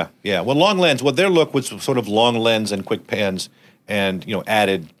by? Yeah. Well, long lens. Well, their look was sort of long lens and quick pans, and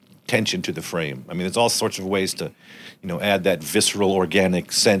added tension to the frame. I mean, there's all sorts of ways to, add that visceral,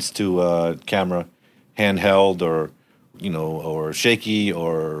 organic sense to a camera, handheld or shaky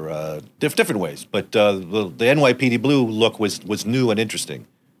or different ways. But the NYPD Blue look was new and interesting.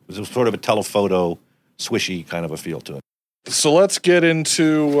 It was sort of a telephoto, swishy kind of a feel to it. So let's get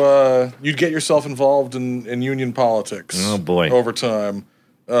into, you'd get yourself involved in union politics. Oh, boy. Over time.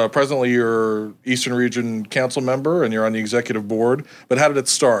 Presently, you're Eastern Region Council member, and you're on the executive board. But how did it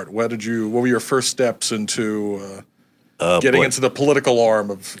start? What were your first steps into getting into the political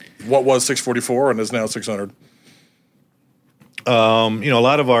arm of what was 644 and is now 600? A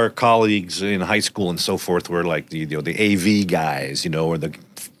lot of our colleagues in high school and so forth were like the AV guys, or the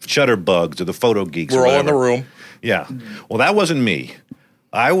shutterbugs or the photo geeks. We're all in the room. Yeah. Well, that wasn't me.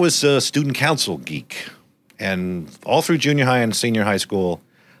 I was a student council geek. And all through junior high and senior high school,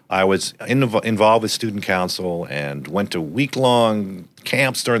 I was involved with student council and went to week-long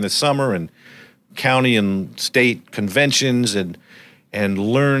camps during the summer and county and state conventions and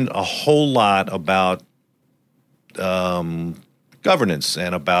learned a whole lot about governance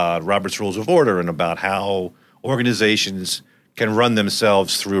and about Robert's Rules of Order and about how organizations can run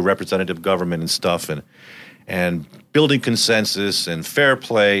themselves through representative government and stuff and building consensus and fair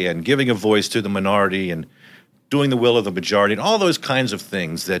play and giving a voice to the minority and doing the will of the majority and all those kinds of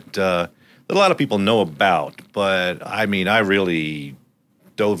things that a lot of people know about. But, I mean, I really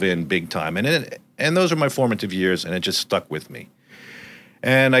dove in big time. And those are my formative years, and it just stuck with me.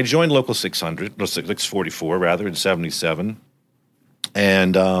 And I joined Local 644, rather, in 77,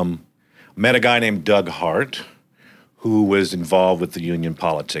 and met a guy named Doug Hart, who was involved with the union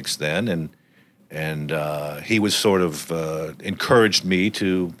politics then, and he was sort of encouraged me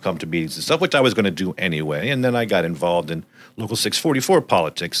to come to meetings and stuff, which I was going to do anyway. And then I got involved in Local 644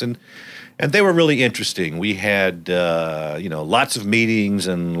 politics, and they were really interesting. We had lots of meetings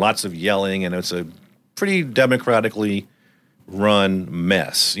and lots of yelling, and it's a pretty democratically run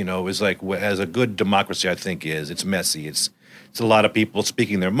mess. It was like, as a good democracy, I think, is. It's messy. It's a lot of people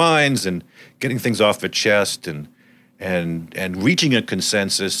speaking their minds and getting things off their chest and reaching a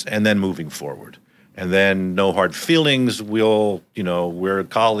consensus and then moving forward. And then no hard feelings. We're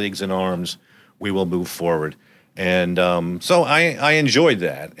colleagues in arms. We will move forward. And so I enjoyed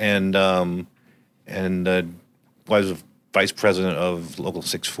that. And was vice president of Local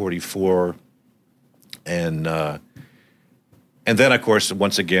 644. And then, of course,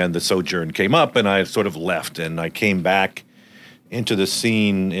 once again, the sojourn came up, and I sort of left. And I came back into the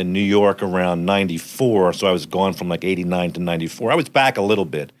scene in New York around 94, so I was gone from like 89 to 94. I was back a little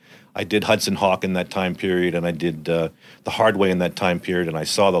bit. I did Hudson Hawk in that time period, and I did The Hard Way in that time period, and I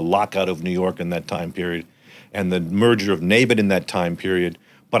saw the lockout of New York in that time period, and the merger of NABIT in that time period.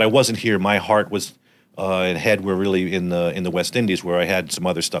 But I wasn't here. My heart was and head were really in the West Indies, where I had some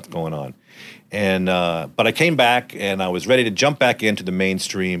other stuff going on. And but I came back, and I was ready to jump back into the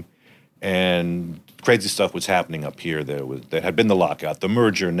mainstream, and crazy stuff was happening up here. There had been the lockout, the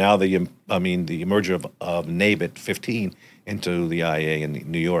merger, now the merger of NABIT 15 into the IA in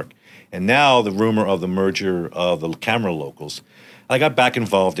New York, and now the rumor of the merger of the camera locals. I got back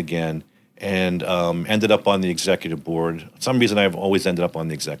involved again and ended up on the executive board. For some reason, I've always ended up on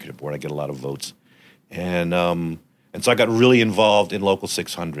the executive board. I get a lot of votes, and so I got really involved in Local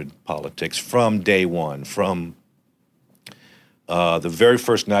 600 politics from day one, from the very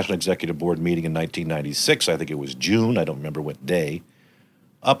first National Executive Board meeting in 1996, I think it was June, I don't remember what day,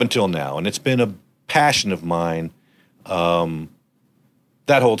 up until now. And it's been a passion of mine that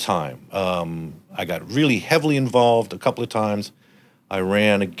whole time. I got really heavily involved a couple of times. I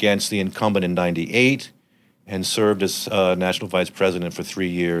ran against the incumbent in 98 and served as national vice president for 3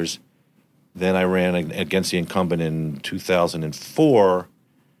 years. Then I ran against the incumbent in 2004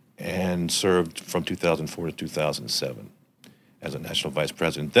 and served from 2004 to 2007. as a national vice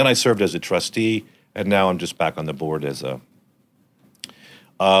president. Then I served as a trustee, and now I'm just back on the board as a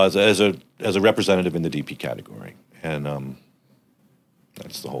representative in the DP category, and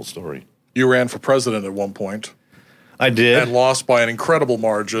that's the whole story. You ran for president at one point I did. and lost by an incredible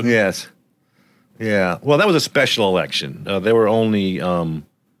margin. Yes. Yeah. Well, that was a special election. There were only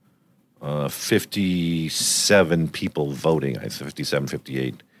 57 people voting. I think 57,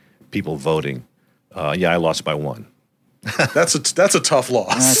 58 people voting. I lost by one. That's a tough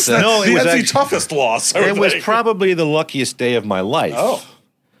loss. No, it was that's the actually- toughest loss. It was probably the luckiest day of my life. Oh.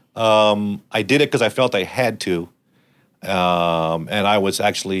 I did it because I felt I had to. And I was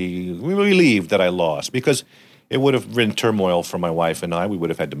actually relieved that I lost because it would have been turmoil for my wife and I. We would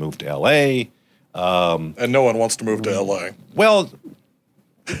have had to move to L.A. And no one wants to move to L.A. Well,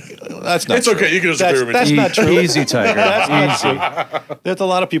 that's not It's true. okay. You can disagree with me. That's not true. Easy, Tiger. Easy. There's a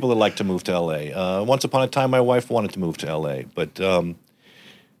lot of people that like to move to L.A. Once upon a time, my wife wanted to move to L.A., but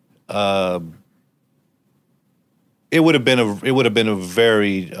it would have been a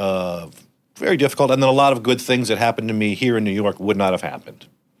very very difficult, and then a lot of good things that happened to me here in New York would not have happened.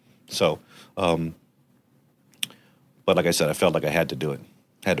 So, but like I said, I felt like I had to do it,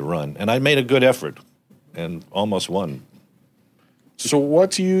 had to run, and I made a good effort, and almost won. So what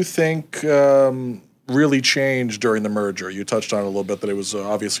do you think really changed during the merger? You touched on it a little bit that it was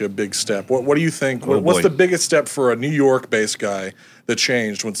obviously a big step. What do you think? Oh, what's boy. the biggest step for a New York-based guy that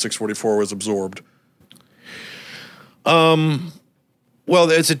changed when 644 was absorbed?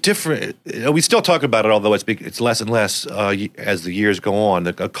 Well, it's a different. We still talk about it, although it's less and less as the years go on.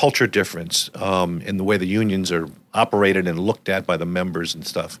 A culture difference in the way the unions are operated and looked at by the members and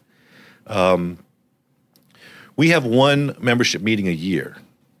stuff. We have one membership meeting a year.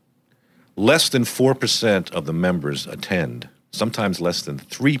 Less than 4% of the members attend. Sometimes less than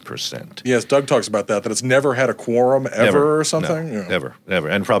 3%. Yes, Doug talks about that it's never had a quorum ever or something. No, never,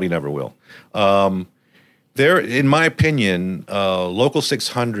 and probably never will. There, in my opinion, Local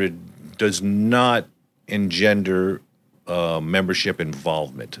 600 does not engender membership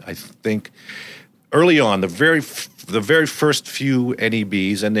involvement. I think early on, the very first few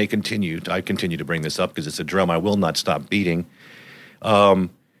NEBs, and I continue to bring this up because it's a drum I will not stop beating. The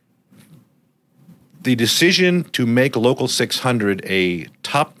decision to make Local 600 a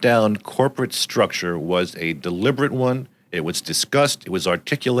top-down corporate structure was a deliberate one. It was discussed. It was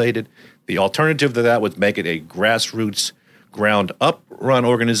articulated. The alternative to that was make it a grassroots, ground-up run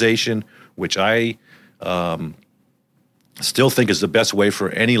organization, which I still think is the best way for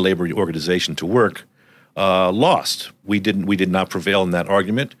any labor organization to work. Lost. We did not prevail in that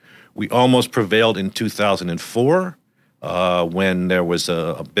argument. We almost prevailed in 2004 when there was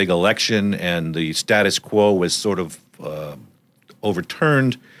a big election and the status quo was sort of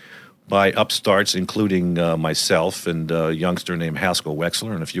overturned by upstarts, including myself and a youngster named Haskell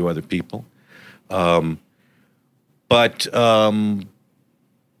Wexler and a few other people. But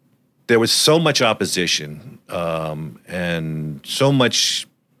there was so much opposition and so much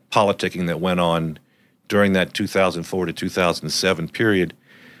politicking that went on during that 2004 to 2007 period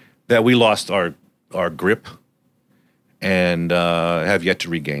that we lost our grip and have yet to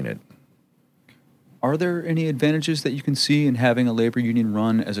regain it. Are there any advantages that you can see in having a labor union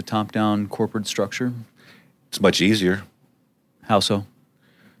run as a top-down corporate structure? It's much easier. How so?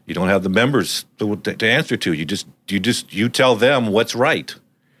 You don't have the members to answer to. You tell them what's right.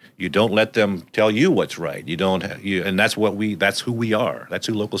 You don't let them tell you what's right. You don't, and that's who we are. That's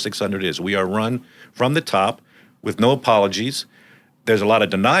who Local 600 is. We are run from the top with no apologies. There's a lot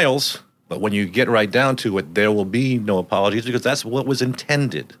of denials, but when you get right down to it, there will be no apologies because that's what was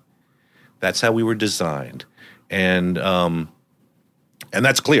intended. That's how we were designed, and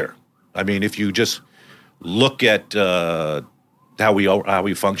that's clear. I mean, if you just look at how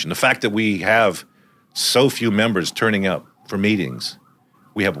we function, the fact that we have so few members turning up for meetings,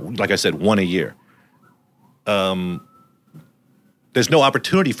 we have, like I said, one a year. There's no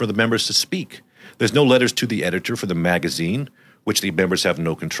opportunity for the members to speak. There's no letters to the editor for the magazine, which the members have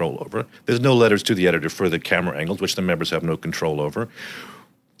no control over. There's no letters to the editor for the camera angles, which the members have no control over.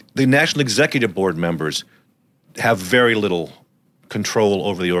 The National Executive Board members have very little control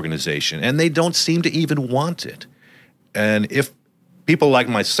over the organization, and they don't seem to even want it. And if people like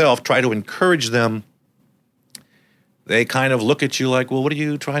myself try to encourage them, they kind of look at you like, well, what are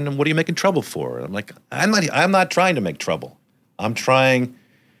you making trouble for? I'm like, I'm not trying to make trouble. I'm trying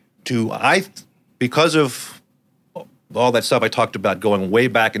to, because of all that stuff I talked about going way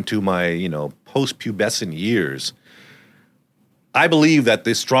back into my, post-pubescent years, I believe that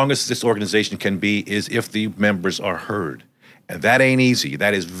the strongest this organization can be is if the members are heard. And that ain't easy.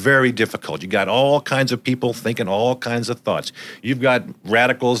 That is very difficult. You got all kinds of people thinking all kinds of thoughts. You've got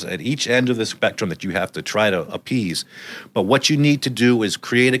radicals at each end of the spectrum that you have to try to appease. But what you need to do is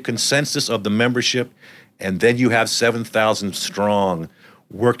create a consensus of the membership, and then you have 7,000 strong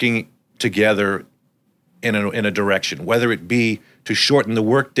working together in a direction, whether it be to shorten the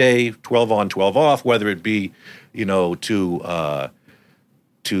workday, 12 on, 12 off, whether it be, whatever,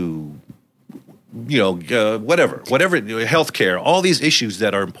 healthcare, all these issues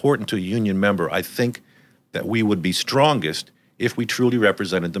that are important to a union member. I think that we would be strongest if we truly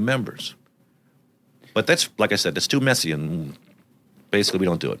represented the members. But that's, like I said, that's too messy, and basically we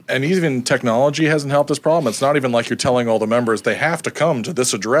don't do it. And even technology hasn't helped this problem. It's not even like you're telling all the members they have to come to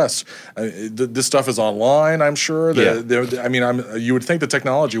this address. This stuff is online, I'm sure. You would think the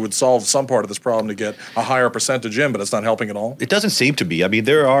technology would solve some part of this problem to get a higher percentage in, but it's not helping at all. It doesn't seem to be. I mean,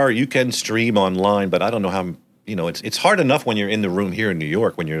 you can stream online, but I don't know how, it's hard enough when you're in the room here in New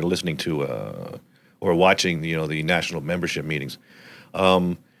York, when you're listening to or watching, the national membership meetings.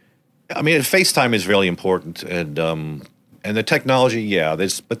 FaceTime is really important, and the technology,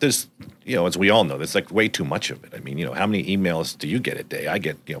 there's, as we all know, there's like way too much of it. I mean, how many emails do you get a day? I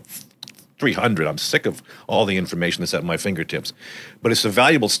get, 300. I'm sick of all the information that's at my fingertips. But it's the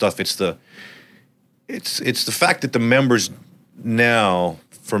valuable stuff. It's the fact that the members now,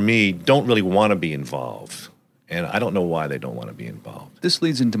 for me, don't really want to be involved. And I don't know why they don't want to be involved. This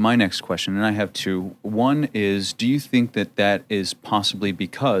leads into my next question, and I have two. One is, do you think that is possibly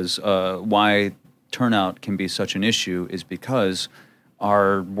because why turnout can be such an issue is because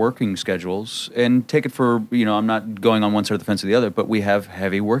our working schedules, and take it for, I'm not going on one side of the fence or the other, but we have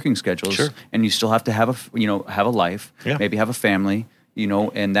heavy working schedules. Sure. And you still have to have a life, maybe have a family,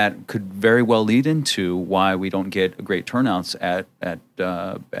 and that could very well lead into why we don't get great turnouts at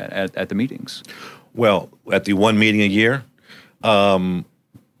the meetings. Well, at the one meeting a year,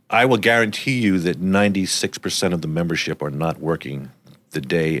 I will guarantee you that 96% of the membership are not working the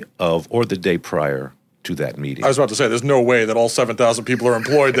day of or the day prior to that meeting. I was about to say, there's no way that all 7,000 people are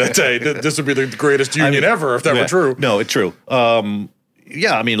employed that day. This would be the greatest union ever if that were true. No, it's true. A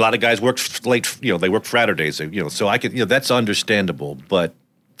lot of guys work late, they work Saturdays, so I could, that's understandable, but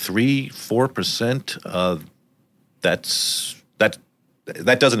 3-4%,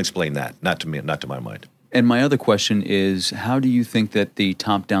 that doesn't explain that, not to me, not to my mind. And my other question is, how do you think that the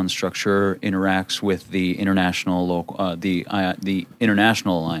top-down structure interacts with the international the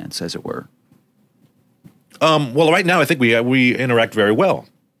international alliance, as it were? Well, right now I think we interact very well,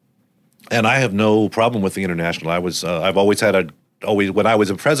 and I have no problem with the international. I've always had when I was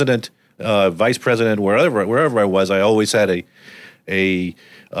a president, vice president, wherever I was, I always had a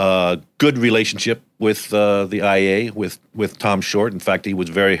good relationship with the IA, with Tom Short. In fact, he was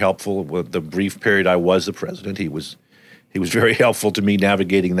very helpful with the brief period I was the president. He was very helpful to me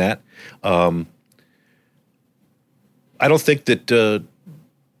navigating that. I don't think that.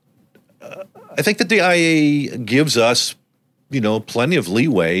 I think that the IA gives us, plenty of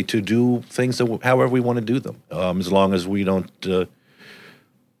leeway to do things however we want to do them, as long as we don't.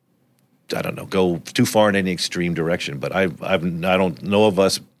 Go too far in any extreme direction. But I don't know of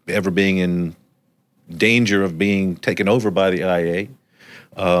us ever being in danger of being taken over by the IA.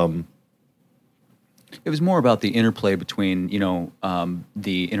 It was more about the interplay between,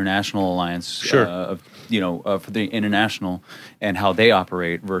 the international alliance, Sure. For the international and how they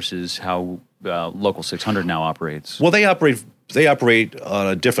operate versus how Local 600 now operates. Well, they operate on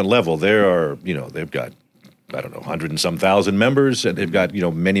a different level. They've got, 100 and some thousand members, and they've got,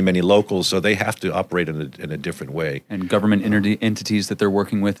 many, many locals, so they have to operate in a different way. And government entities that they're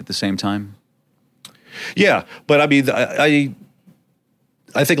working with at the same time? Yeah, but I mean, I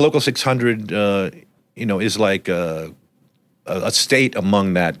think Local 600, is like a state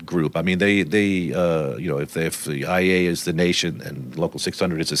among that group. I mean, they if the IA is the nation and Local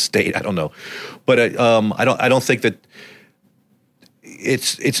 600 is a state, I don't know, but I don't think that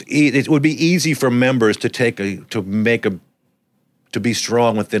it would be easy for members to be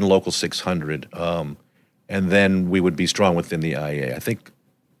strong within Local 600, and then we would be strong within the IA. I think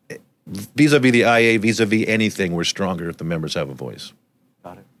vis-a-vis the IA, vis-a-vis anything, we're stronger if the members have a voice.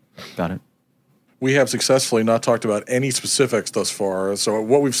 Got it. We have successfully not talked about any specifics thus far. So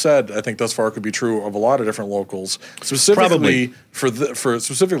what we've said, I think, thus far could be true of a lot of different locals. Specifically for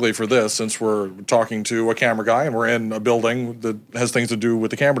this, since we're talking to a camera guy and we're in a building that has things to do with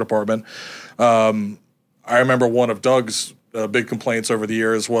the camera department. I remember one of Doug's big complaints over the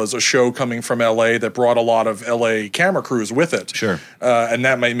years was a show coming from LA that brought a lot of LA camera crews with it. Sure. And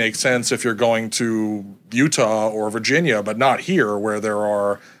that might make sense if you're going to Utah or Virginia, but not here where there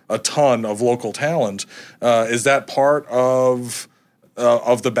are a ton of local talent. Is that part of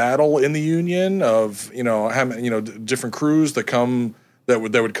the battle in the union of, how many, different crews that come that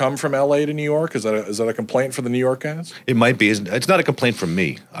would come from LA to New York? Is that a complaint for the New York guys? It might be. It's not a complaint from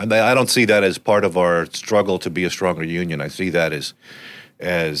me. I don't see that as part of our struggle to be a stronger union. I see that as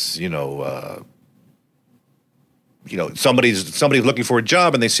somebody's looking for a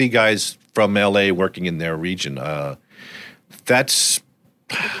job and they see guys from LA working in their region. I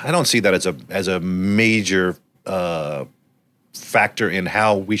don't see that as a major factor in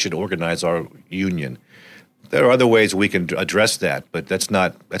how we should organize our union. There are other ways we can address that, but that's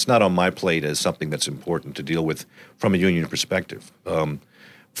not on my plate as something that's important to deal with from a union perspective.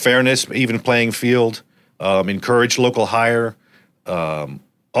 Fairness, even playing field, encourage local hire,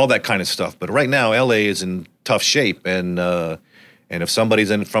 all that kind of stuff. But right now, LA is in tough shape, and if somebody's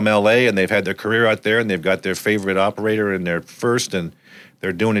from LA and they've had their career out there and they've got their favorite operator in their first and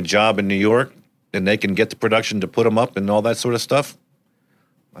they're doing a job in New York and they can get the production to put them up and all that sort of stuff,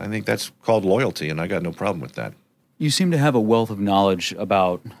 I think that's called loyalty, and I got no problem with that. You seem to have a wealth of knowledge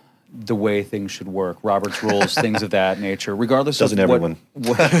about the way things should work, Robert's rules, things of that nature. Regardless Doesn't of everyone.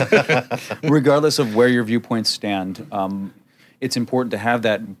 Regardless of where your viewpoints stand, it's important to have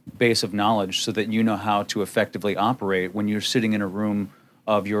that base of knowledge so that you know how to effectively operate when you're sitting in a room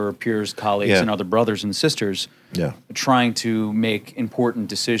of your peers, colleagues, and other brothers and sisters, trying to make important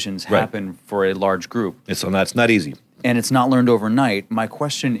decisions happen for a large group. It's not easy. And it's not learned overnight. My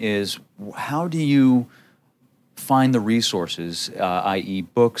question is, how do you find the resources, i.e.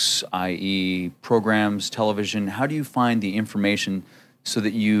 books, i.e. programs, television? How do you find the information so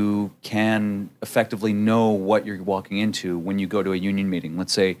that you can effectively know what you're walking into when you go to a union meeting?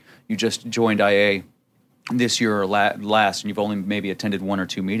 Let's say you just joined IA this year or last, and you've only maybe attended one or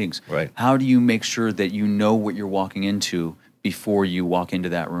two meetings. Right. How do you make sure that you know what you're walking into before you walk into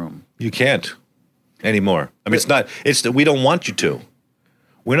that room? You can't anymore. I mean, it's that we don't want you to.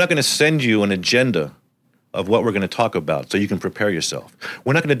 We're not going to send you an agenda of what we're going to talk about so you can prepare yourself.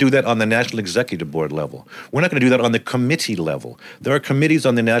 We're not going to do that on the National Executive Board level. We're not going to do that on the committee level. There are committees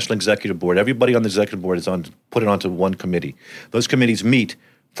on the National Executive Board. Everybody on the Executive Board is put it onto one committee. Those committees meet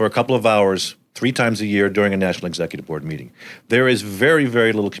for a couple of hours 3 times a year during a National Executive Board meeting. There is very,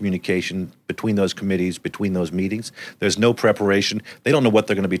 very little communication between those committees, between those meetings. There's no preparation. They don't know what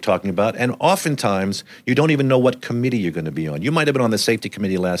they're going to be talking about. And oftentimes, you don't even know what committee you're going to be on. You might have been on the Safety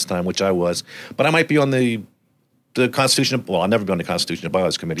Committee last time, which I was, but I might be on the Constitution, I'll never be on the Constitution and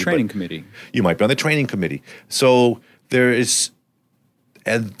Bylaws Committee. Training Committee. You might be on the Training Committee. So there is,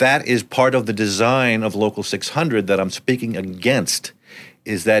 and that is part of the design of Local 600 that I'm speaking against,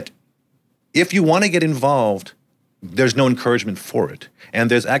 is that if you want to get involved, there's no encouragement for it. And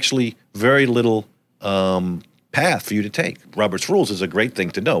there's actually very little path for you to take. Robert's Rules is a great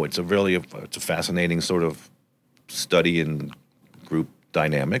thing to know. It's a fascinating sort of study in group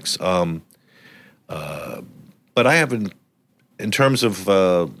dynamics. But I haven't, in terms of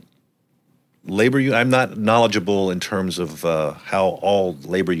labor, I'm not knowledgeable in terms of how all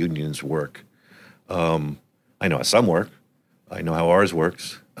labor unions work. I know how some work. I know how ours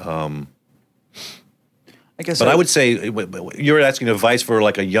works. But I would say you're asking advice for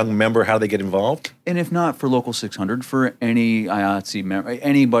like a young member, how they get involved? And if not for Local 600, for any IATSE member,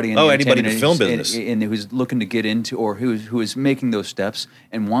 anybody in anybody in the film business. And who's looking to get into or who is making those steps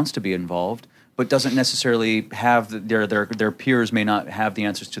and wants to be involved, but doesn't necessarily have their peers may not have the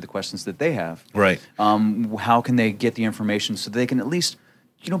answers to the questions that they have. Right. How can they get the information so they can at least,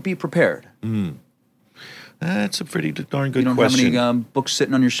 be prepared? That's a pretty darn good question. You don't have any books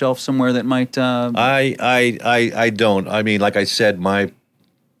sitting on your shelf somewhere that might... I don't. I mean, like I said, my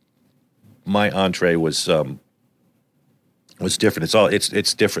entree was different.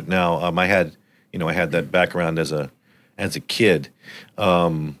 It's different now. I had that background as a kid,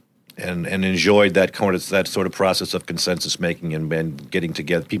 and enjoyed that sort of process of consensus making and getting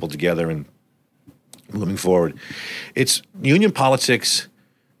people together and moving forward. It's union politics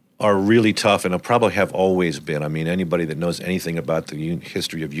are really tough, and probably have always been. I mean, anybody that knows anything about the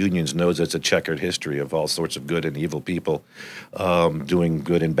history of unions knows it's a checkered history of all sorts of good and evil people doing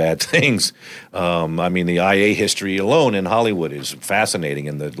good and bad things. I mean, the IA history alone in Hollywood is fascinating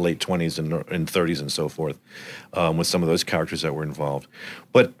in the late 20s and 30s and so forth, with some of those characters that were involved.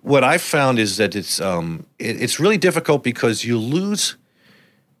 But what I found is that it's really difficult because you lose...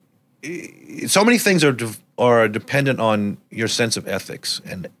 So many things are dependent on your sense of ethics,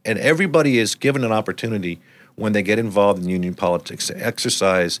 and everybody is given an opportunity when they get involved in union politics to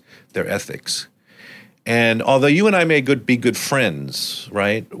exercise their ethics. And although you and I may be good friends,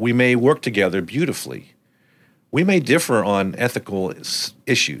 right, we may work together beautifully. We may differ on ethical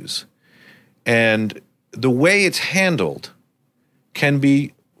issues. And the way it's handled can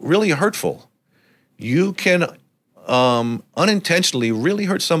be really hurtful. You can unintentionally really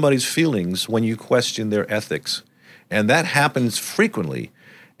hurt somebody's feelings when you question their ethics. And that happens frequently.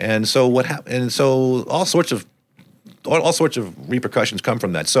 And so all sorts of repercussions come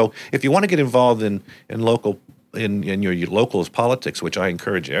from that. So if you want to get involved in your local's politics, which I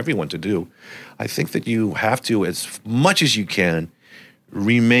encourage everyone to do, I think that you have to, as much as you can,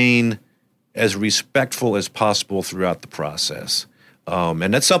 remain as respectful as possible throughout the process.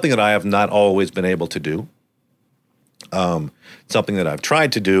 And that's something that I have not always been able to do. Something that I've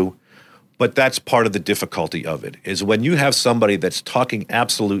tried to do, but that's part of the difficulty of it, is when you have somebody that's talking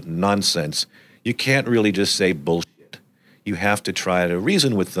absolute nonsense, you can't really just say bullshit. You have to try to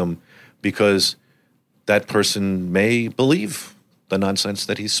reason with them, because that person may believe the nonsense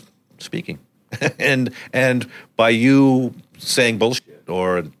that he's speaking. and by you saying bullshit,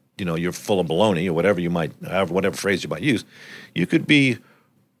 or you're full of baloney, or whatever phrase you might use, you could be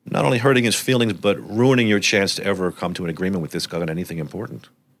not only hurting his feelings, but ruining your chance to ever come to an agreement with this guy on anything important.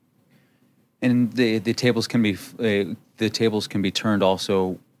 And the tables can be turned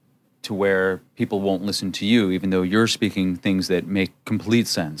also to where people won't listen to you, even though you're speaking things that make complete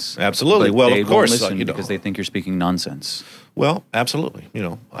sense. Absolutely. But well, they of course, won't listen because they think you're speaking nonsense. Well, absolutely.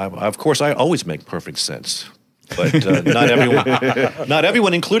 Of course, I always make perfect sense. But not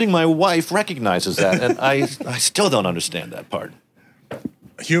everyone, including my wife, recognizes that, and I still don't understand that part.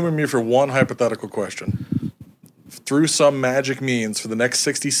 Humor me for one hypothetical question. Through some magic means, for the next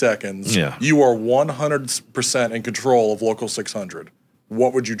 60 seconds, you are 100% in control of Local 600.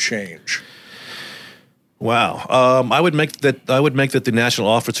 What would you change? Wow. I would make that the national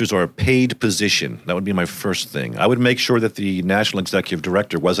officers are a paid position. That would be my first thing. I would make sure that the national executive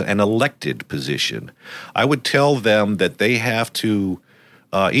director was an elected position. I would tell them that they have to,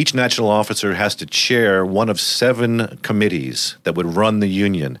 each national officer has to chair one of 7 committees that would run the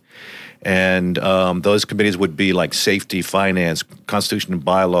union. And those committees would be like safety, finance, constitution and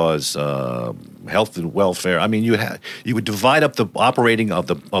bylaws, health and welfare. I mean, you would divide up the operating of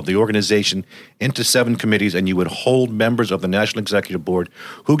the organization into 7 committees, and you would hold members of the National Executive Board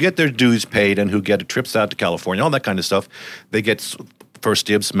who get their dues paid and who get trips out to California, all that kind of stuff. They get first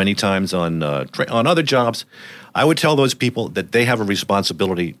dibs many times on other jobs. I would tell those people that they have a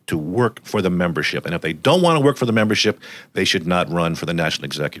responsibility to work for the membership. And if they don't want to work for the membership, they should not run for the National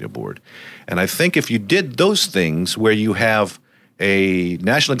Executive Board. And I think if you did those things, where you have a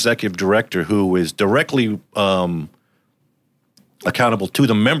National Executive Director who is directly accountable to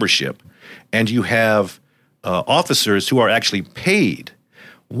the membership, and you have officers who are actually paid.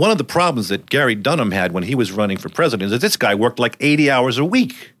 One of the problems that Gary Dunham had when he was running for president is that this guy worked like 80 hours a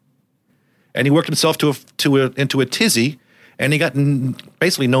week. And he worked himself into a tizzy, and he got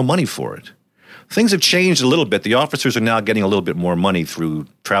basically no money for it. Things have changed a little bit. The officers are now getting a little bit more money through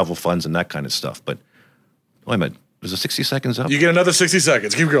travel funds and that kind of stuff. But wait a minute, is it 60 seconds up? You get another 60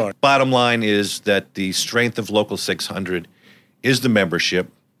 seconds. Keep going. Bottom line is that the strength of Local 600 is the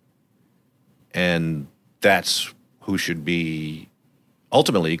membership, and that's who should be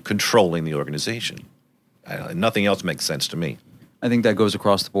ultimately controlling the organization. Nothing else makes sense to me. I think that goes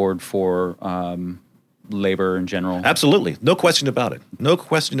across the board for labor in general. Absolutely. No question about it. No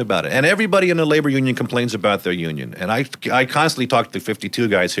question about it. And everybody in the labor union complains about their union. And I constantly talk to 52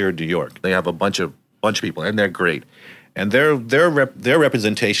 guys here in New York. They have a bunch of people, and they're great. And their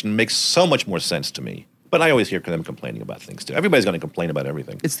representation makes so much more sense to me. But I always hear them complaining about things, too. Everybody's going to complain about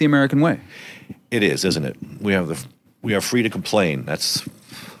everything. It's the American way. It is, isn't it? We are free to complain. That's...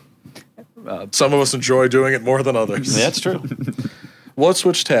 some of us enjoy doing it more than others. That's true. Well, let's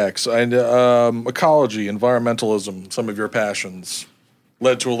switch tacks. Ecology, environmentalism, some of your passions,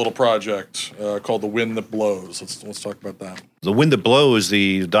 led to a little project called The Wind That Blows. Let's talk about that. The Wind That Blows,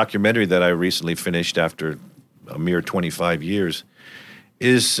 the documentary that I recently finished after a mere 25 years,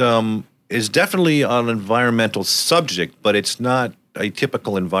 is definitely an environmental subject, but it's not a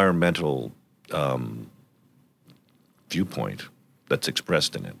typical environmental viewpoint that's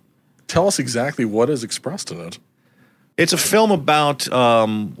expressed in it. Tell us exactly what is expressed in it. It's a film about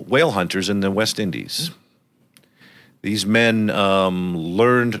whale hunters in the West Indies. These men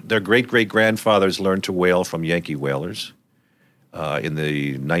their great-great-grandfathers learned to whale from Yankee whalers in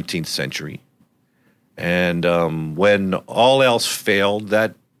the 19th century. And when all else failed,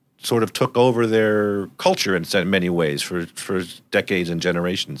 that sort of took over their culture in many ways for decades and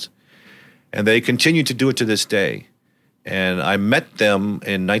generations. And they continue to do it to this day. And I met them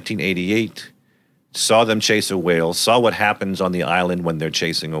in 1988, saw them chase a whale, saw what happens on the island when they're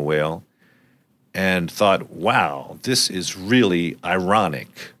chasing a whale, and thought, wow, this is really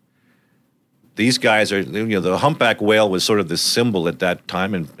ironic. These guys are, the humpback whale was sort of the symbol at that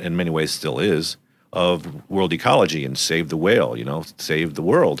time, and in many ways still is, of world ecology and save the whale, save the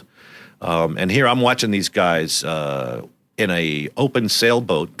world. And here I'm watching these guys in a open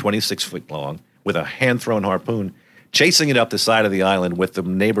sailboat, 26 feet long, with a hand-thrown harpoon, chasing it up the side of the island with the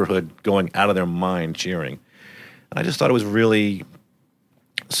neighborhood going out of their mind cheering. And I just thought it was really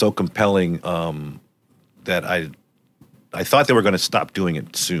so compelling that I thought they were going to stop doing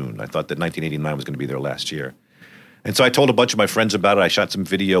it soon. I thought that 1989 was going to be their last year. And so I told a bunch of my friends about it. I shot some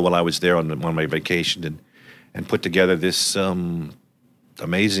video while I was there on my vacation and put together this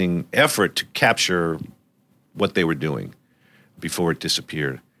amazing effort to capture what they were doing before it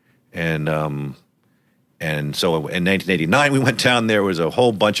disappeared. And so in 1989, we went down there. Was a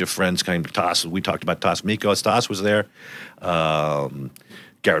whole bunch of friends came to TAS. We talked about TAS Mikos. TAS was there.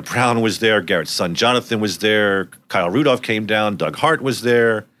 Garrett Brown was there. Garrett's son Jonathan was there. Kyle Rudolph came down. Doug Hart was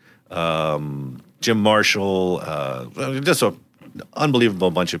there. Jim Marshall. Just an unbelievable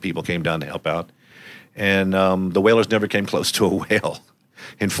bunch of people came down to help out. And the whalers never came close to a whale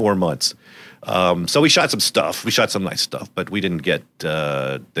in 4 months. So we shot some stuff. We shot some nice stuff, but we didn't get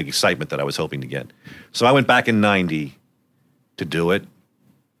the excitement that I was hoping to get. So I went back in 90 to do it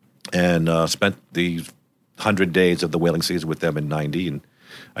and spent the 100 days of the whaling season with them in 90. And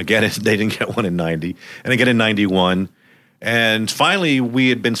again, they didn't get one in 90. And again in 91. And finally, we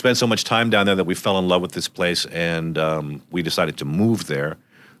had been spent so much time down there that we fell in love with this place, and we decided to move there.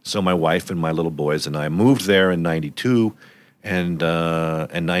 So my wife and my little boys and I moved there in 92. And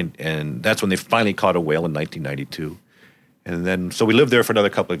that's when they finally caught a whale in 1992. And then, so we lived there for another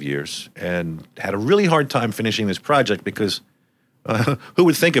couple of years and had a really hard time finishing this project because who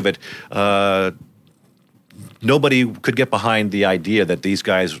would think of it? Nobody could get behind the idea that these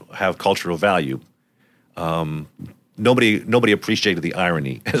guys have cultural value. Nobody appreciated the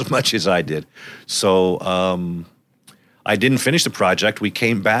irony as much as I did. So I didn't finish the project. We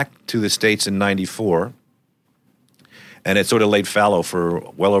came back to the States in 94. And it sort of laid fallow for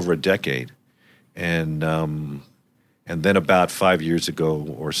well over a decade. And then about 5 years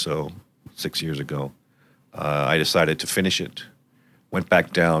ago or so, 6 years ago, I decided to finish it. Went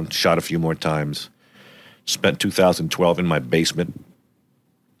back down, shot a few more times, spent 2012 in my basement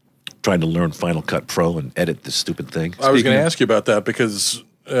trying to learn Final Cut Pro and edit this stupid thing. I was going to ask you about that because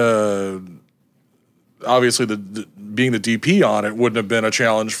obviously being the DP on it wouldn't have been a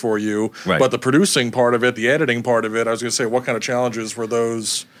challenge for you, right. But the producing part of it, the editing part of it, I was going to say, what kind of challenges were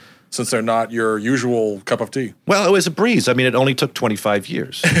those since they're not your usual cup of tea? Well, it was a breeze. I mean, it only took 25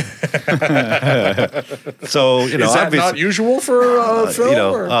 years. So, is that not usual for a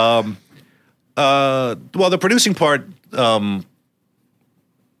film? Well, the producing part,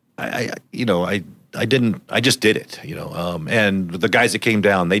 I just did it, and the guys that came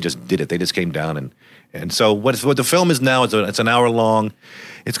down, they just did it. They just came down and so what the film is now is it's an hour long.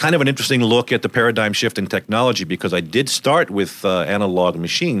 It's kind of an interesting look at the paradigm shift in technology because I did start with analog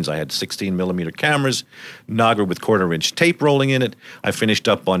machines. I had 16 millimeter cameras, Nagra with 1/4-inch tape rolling in it. I finished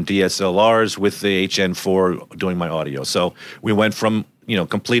up on DSLRs with the HN4 doing my audio. So we went from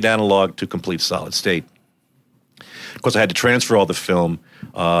complete analog to complete solid state. Of course, I had to transfer all the film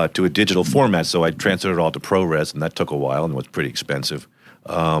to a digital format, so I transferred it all to ProRes, and that took a while and was pretty expensive.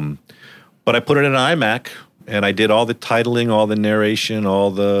 But I put it in an iMac, and I did all the titling, all the narration,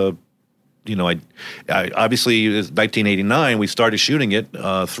 all the, I obviously, it was 1989, we started shooting it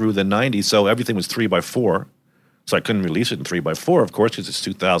through the 90s, so everything was 3x4. So I couldn't release it in 3x4, of course, because it's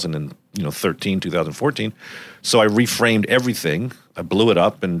 2013, 2014. So I reframed everything. I blew it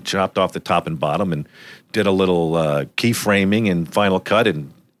up and chopped off the top and bottom and did a little keyframing in Final Cut,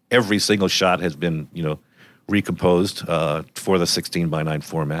 and every single shot has been, recomposed for the 16:9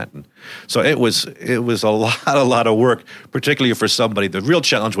 format. And so it was a lot of work, particularly for somebody. The real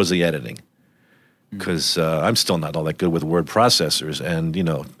challenge was the editing, because I'm still not all that good with word processors. And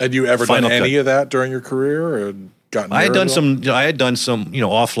had you ever done any of that during your career? Or I had done some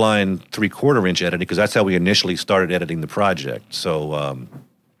offline 3/4-inch editing, because that's how we initially started editing the project. So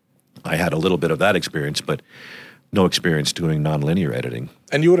I had a little bit of that experience, but no experience doing nonlinear editing.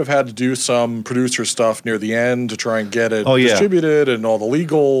 And you would have had to do some producer stuff near the end to try and get it Oh, yeah. distributed and all the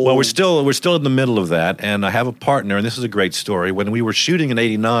legal. Well, we're still in the middle of that, and I have a partner, and this is a great story. When we were shooting in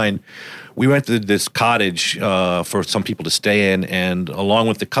 '89, we rented this cottage for some people to stay in, and along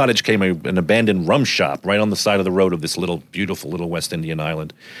with the cottage came an abandoned rum shop right on the side of the road of this beautiful little West Indian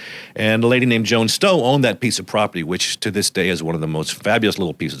island. And a lady named Joan Stowe owned that piece of property, which to this day is one of the most fabulous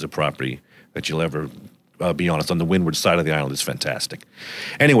little pieces of property that you'll ever be honest, on the windward side of the island. It's fantastic.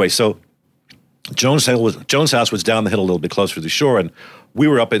 Anyway, so Jones House was down the hill a little bit closer to the shore, and we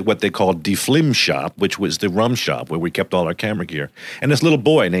were up at what they called Die Flim Shop, which was the rum shop where we kept all our camera gear. And this little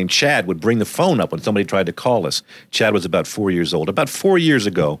boy named Chad would bring the phone up when somebody tried to call us. Chad was about 4 years old. About 4 years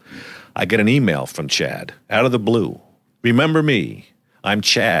ago, I get an email from Chad out of the blue. Remember me? I'm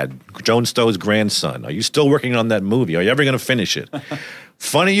Chad, Joan Stowe's grandson. Are you still working on that movie? Are you ever going to finish it?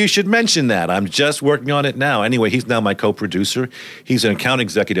 Funny you should mention that. I'm just working on it now. Anyway, he's now my co-producer. He's an account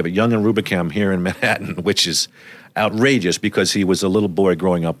executive at Young & Rubicam here in Manhattan, which is outrageous because he was a little boy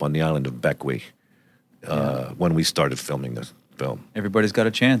growing up on the island of Bequia when we started filming the film. Everybody's got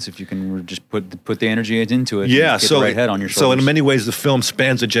a chance if you can just put the energy into it. Yeah, and get so the right head on your so shoulders. in many ways, the film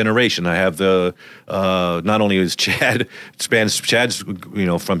spans a generation. I have the not only is Chad spans Chad's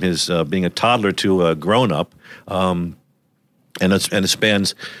from his being a toddler to a grown up. And it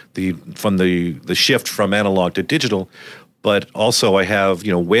spans from the shift from analog to digital, but also I have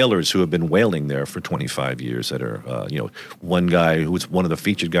whalers who have been whaling there for 25 years that are one guy who was one of the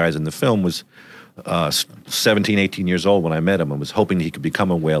featured guys in the film was 17, 18 years old when I met him and was hoping he could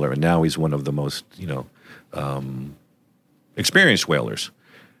become a whaler, and now he's one of the most experienced whalers.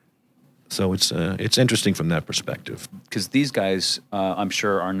 So it's interesting from that perspective. Because these guys, I'm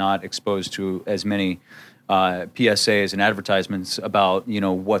sure, are not exposed to as many PSAs and advertisements about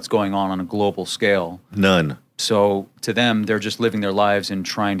what's going on a global scale. None. So to them, they're just living their lives and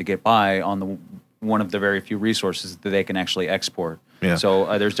trying to get by on one of the very few resources that they can actually export. Yeah.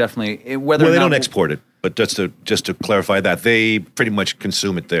 So there's definitely Well, they don't export it, but just to clarify that, they pretty much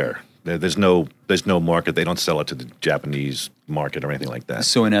consume it there. There's no market. They don't sell it to the Japanese market or anything like that.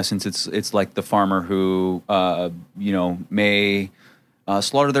 So in essence, it's like the farmer who may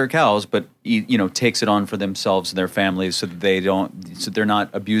slaughter their cows, but takes it on for themselves and their families, so that they're not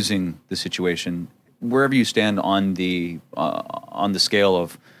abusing the situation. Wherever you stand on the scale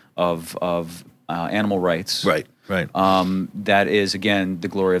of animal rights, Right. that is again the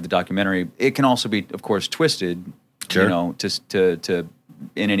glory of the documentary. It can also be, of course, twisted, Sure. to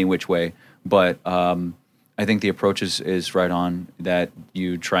in any which way. But I think the approach is right on, that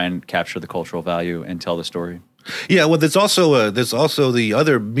you try and capture the cultural value and tell the story. Yeah, well, there's also the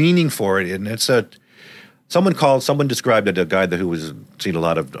other meaning for it, and it's someone described it, a guy who was seen a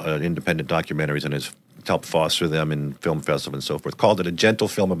lot of independent documentaries and has helped foster them in film festivals and so forth, called it a gentle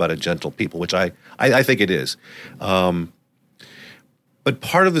film about a gentle people, which I think it is. But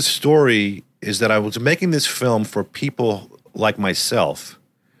part of the story is that I was making this film for people like myself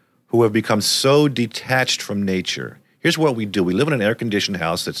who have become so detached from nature. Here's what we do. We live in an air-conditioned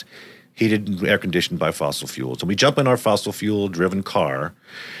house that's heated and air-conditioned by fossil fuels. And we jump in our fossil fuel-driven car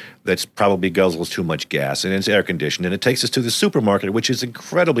that's probably guzzles too much gas, and it's air-conditioned, and it takes us to the supermarket, which is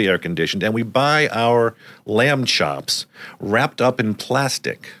incredibly air-conditioned, and we buy our lamb chops wrapped up in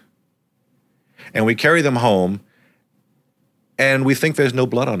plastic. And we carry them home, and we think there's no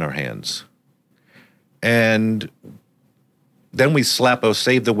blood on our hands. And then we slap a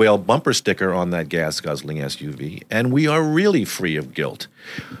Save the Whale bumper sticker on that gas-guzzling SUV, and we are really free of guilt.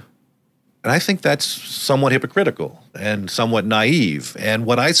 And I think that's somewhat hypocritical and somewhat naive. And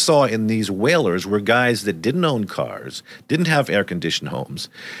what I saw in these whalers were guys that didn't own cars, didn't have air-conditioned homes,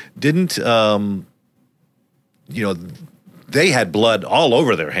 didn't, they had blood all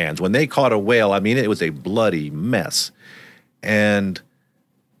over their hands. When they caught a whale, I mean, it was a bloody mess. And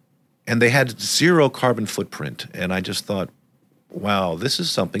they had zero carbon footprint. And I just thought, wow, this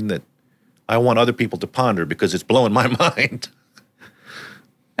is something that I want other people to ponder because it's blowing my mind.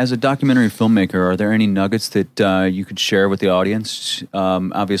 As a documentary filmmaker, are there any nuggets that you could share with the audience?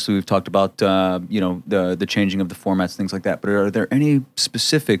 Obviously, we've talked about the changing of the formats, things like that. But are there any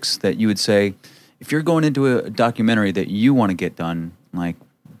specifics that you would say, if you're going into a documentary that you want to get done, like,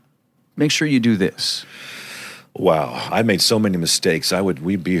 make sure you do this? Wow, I made so many mistakes.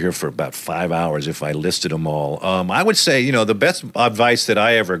 We'd be here for about 5 hours if I listed them all. I would say, the best advice that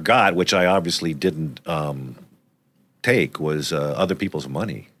I ever got, which I obviously didn't take, was other people's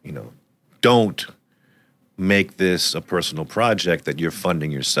money. Don't make this a personal project that you're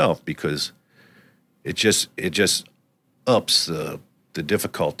funding yourself, because it just ups the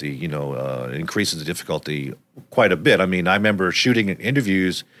difficulty. It increases the difficulty quite a bit. I mean, I remember shooting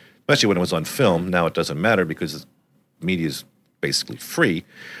interviews, especially when it was on film. Now it doesn't matter because media is basically free.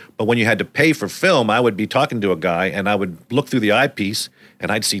 But when you had to pay for film, I would be talking to a guy and I would look through the eyepiece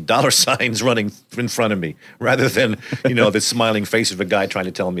and I'd see dollar signs running in front of me rather than, the smiling face of a guy trying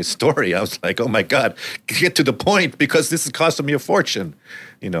to tell me a story. I was like, oh my God, get to the point because this is costing me a fortune.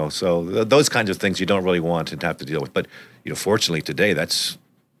 So those kinds of things you don't really want to have to deal with. But, fortunately today it's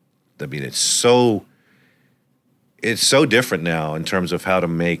so different now in terms of how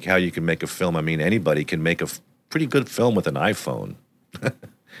you can make a film. I mean, anybody can make a pretty good film with an iPhone.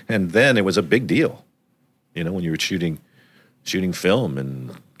 And then it was a big deal, when you were shooting film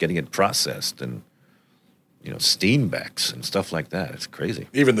and getting it processed and, Steenbecks and stuff like that. It's crazy.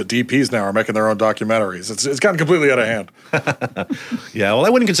 Even the DPs now are making their own documentaries. It's gotten completely out of hand. Yeah, well, I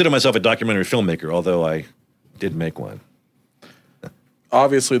wouldn't consider myself a documentary filmmaker, although I did make one.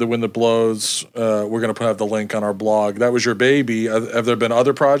 Obviously, The Wind That Blows, we're going to have the link on our blog. That was your baby. Have there been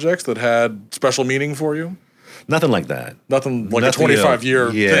other projects that had special meaning for you? Nothing like that. Nothing like a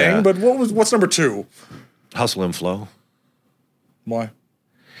 25-year thing, but what's number 2? Hustle and Flow. Why?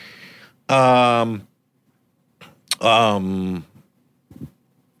 I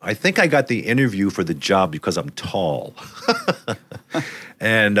think I got the interview for the job because I'm tall.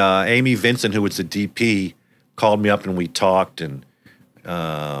 And Amy Vincent, who was the DP, called me up and we talked, and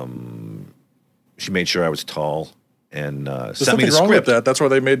she made sure I was tall. And sent me the wrong script. With that. That's why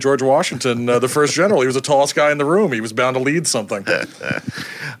they made George Washington the first general. He was the tallest guy in the room. He was bound to lead something.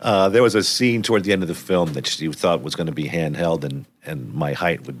 There was a scene toward the end of the film that she thought was going to be handheld, and my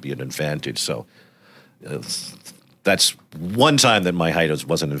height would be an advantage. So that's one time that my height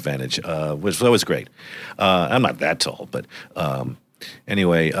was an advantage. That was great. I'm not that tall, but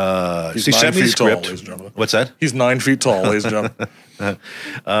anyway, she sent me the script. Ladies and gentlemen. What's that? He's 9 feet tall, ladies and gentlemen.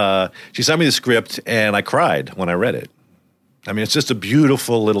 She sent me the script, and I cried when I read it. I mean, it's just a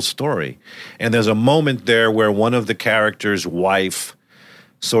beautiful little story. And there's a moment there where one of the characters' wife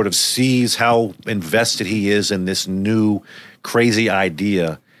sort of sees how invested he is in this new crazy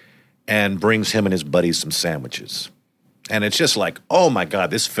idea and brings him and his buddies some sandwiches. And it's just like, oh my God,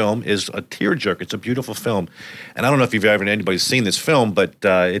 this film is a tearjerker. It's a beautiful film. And I don't know if anybody's seen this film, but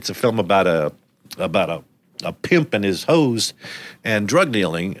it's a film about a pimp and his hose and drug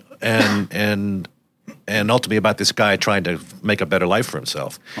dealing and ultimately about this guy trying to make a better life for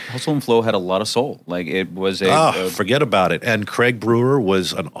himself. Hustle and Flow had a lot of soul. Like it was forget about it. And Craig Brewer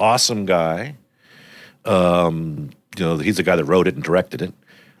was an awesome guy. He's the guy that wrote it and directed it.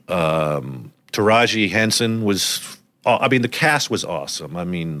 Taraji Henson was. The cast was awesome. I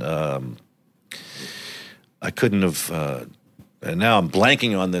mean, I couldn't have. And now I'm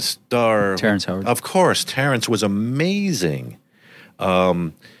blanking on this star. Terrence Howard. Of course, Terrence was amazing.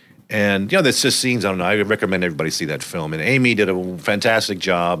 And there's just scenes. I don't know. I recommend everybody see that film. And Amy did a fantastic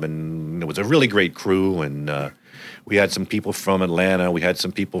job, and it was a really great crew. And we had some people from Atlanta. We had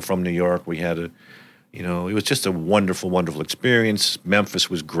some people from New York. We had it was just a wonderful, wonderful experience.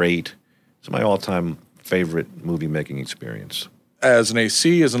 Memphis was great. It's my all-time favorite movie-making experience. As an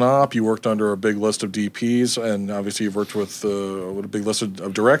AC, as an op, you worked under a big list of DPs, and obviously you've worked with a big list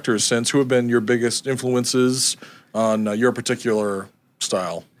of directors since. Who have been your biggest influences on your particular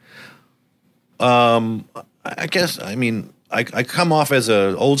style? I guess, I come off as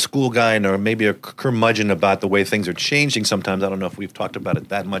an old school guy or maybe a curmudgeon about the way things are changing sometimes. I don't know if we've talked about it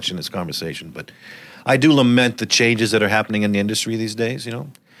that much in this conversation, but I do lament the changes that are happening in the industry these days,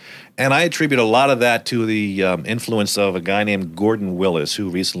 And I attribute a lot of that to the influence of a guy named Gordon Willis, who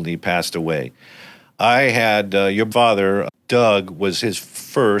recently passed away. I had your father, Doug, was his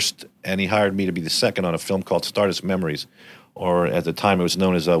first, and he hired me to be the second on a film called Stardust Memories, or at the time it was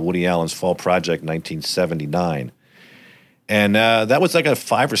known as Woody Allen's Fall Project, 1979. And that was like a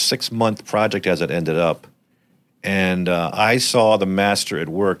 5 or 6 month project as it ended up. And I saw the master at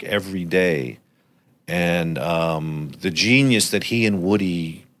work every day. And the genius that he and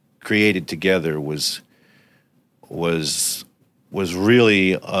Woody created together was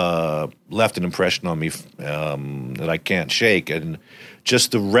really left an impression on me that I can't shake. And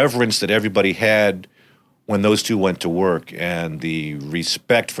just the reverence that everybody had when those two went to work, and the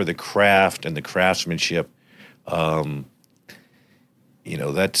respect for the craft and the craftsmanship. I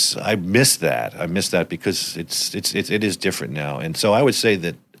miss that. I miss that because it is different now. And so I would say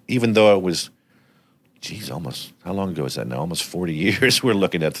that even though it was, almost, how long ago is that now? Almost 40 years. We're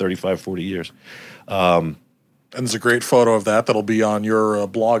looking at 35, 40 years. And there's a great photo of that'll be on your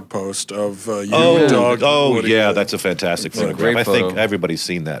blog post of you, Doug. Oh, Woody. yeah, that's a fantastic photograph. Great I think photo. everybody's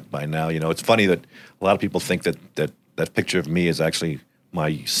seen that by now. It's funny that a lot of people think that picture of me is actually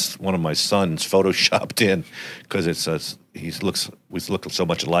one of my sons photoshopped in because we look so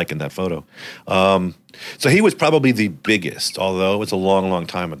much alike in that photo. So he was probably the biggest, although it was a long, long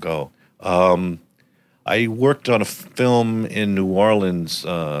time ago. I worked on a film in New Orleans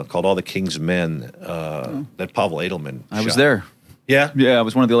called All the King's Men that Pavel Edelman I was shot. there. Yeah? Yeah, I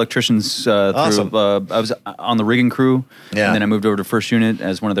was one of the electricians. Awesome. I was on the rigging crew, Yeah. and then I moved over to First Unit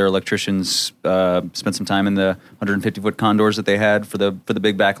as one of their electricians. Spent some time in the 150-foot condors that they had for the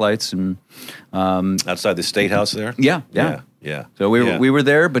big backlights, and Outside the State House there? yeah. Yeah. So we were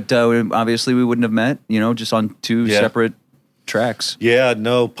there, but obviously we wouldn't have met, just on two Yeah. separate tracks. Yeah,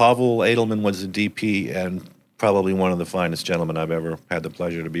 no, Pavel Edelman was the DP and probably one of the finest gentlemen I've ever had the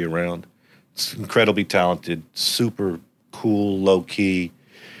pleasure to be around. It's incredibly talented, super cool, low key.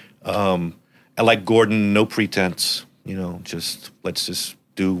 I like Gordon, no pretense. Let's just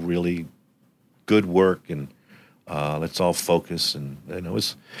do really good work and let's all focus. And it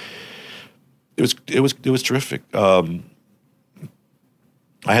was terrific.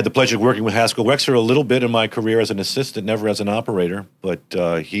 I had the pleasure of working with Haskell Wexler a little bit in my career as an assistant, never as an operator, but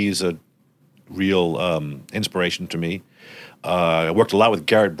he's a real inspiration to me. I worked a lot with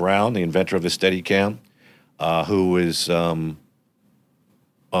Garrett Brown, the inventor of the Steadicam, who is one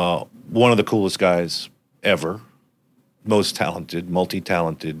of the coolest guys ever, most talented,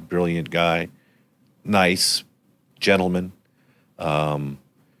 multi-talented, brilliant guy, nice, gentleman. So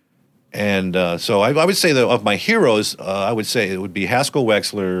I would say that of my heroes, I would say it would be Haskell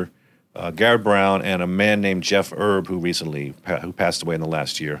Wexler, Garrett Brown, and a man named Jeff Erb, who passed away in the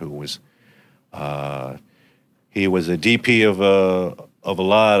last year. He was a DP of a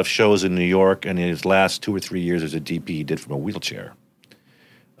lot of shows in New York, and in his last 2 or 3 years as a DP, he did from a wheelchair.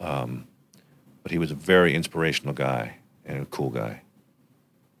 But he was a very inspirational guy and a cool guy.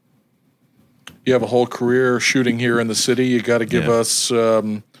 You have a whole career shooting here in the city. You got to give Yeah. us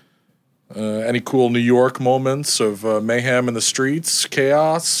any cool New York moments of mayhem in the streets,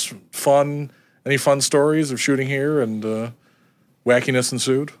 chaos, fun. Any fun stories of shooting here and wackiness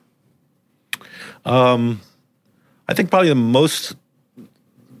ensued? I think probably the most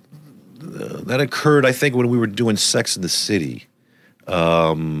that occurred, I think, when we were doing Sex in the City,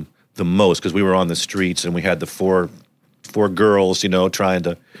 the most, because we were on the streets and we had the four girls, trying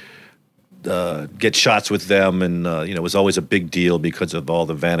to get shots with them, and it was always a big deal because of all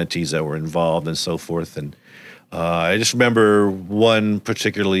the vanities that were involved and so forth. And I just remember one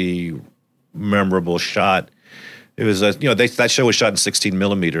particularly memorable shot. It was that show was shot in 16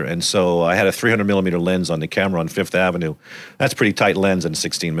 millimeter, and so I had a 300 millimeter lens on the camera on Fifth Avenue. That's a pretty tight lens in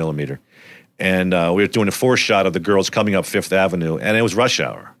 16 millimeter, and we were doing a 4-shot of the girls coming up Fifth Avenue, and it was rush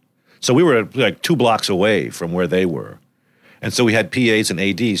hour, so we were like 2 blocks away from where they were. And so we had PAs and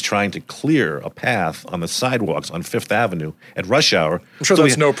ADs trying to clear a path on the sidewalks on Fifth Avenue at rush hour. I'm sure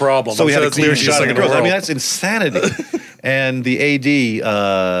that's no problem. So we had a That's the clear easiest shot of thing the in the girls. I mean, world. that's insanity. And the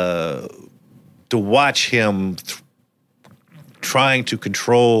AD, to watch him trying to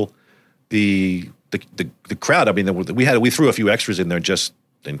control the crowd. I mean, we threw a few extras in there just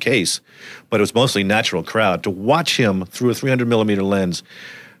in case, but it was mostly natural crowd. To watch him through a 300 millimeter lens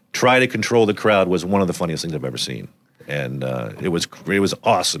try to control the crowd was one of the funniest things I've ever seen. And it was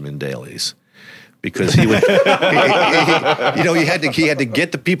awesome in dailies because he would, he had to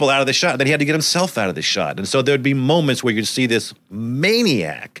get the people out of the shot, then he had to get himself out of the shot. And so there'd be moments where you'd see this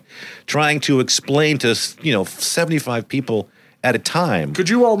maniac trying to explain to 75 people at a time. Could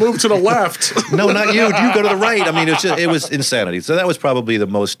you all move to the left? No, not you. You go to the right. I mean, it was insanity. So that was probably the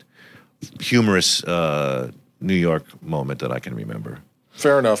most humorous New York moment that I can remember.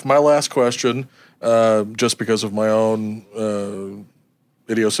 Fair enough. My last question, just because of my own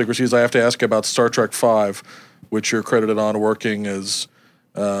idiosyncrasies, I have to ask about Star Trek V, which you're credited on working as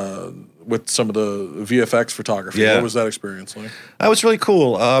with some of the VFX photography. Yeah. What was that experience like? That was really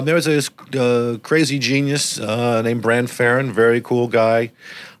cool. There was this crazy genius named Bran Farron, very cool guy.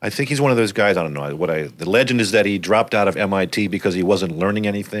 I think he's one of those guys, I don't know, the legend is that he dropped out of MIT because he wasn't learning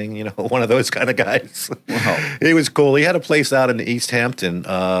anything, one of those kind of guys. Wow. He was cool. He had a place out in East Hampton,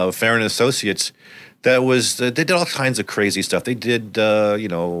 Farron Associates, they did all kinds of crazy stuff. They did,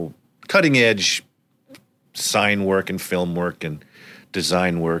 cutting edge sign work and film work and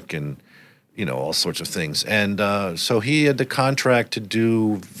design work and, all sorts of things. And so he had the contract to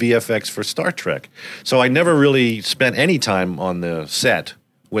do VFX for Star Trek. So I never really spent any time on the set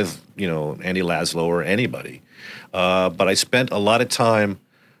with, Andy Laszlo or anybody. But I spent a lot of time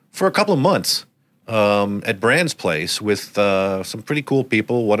for a couple of months at Brand's place with some pretty cool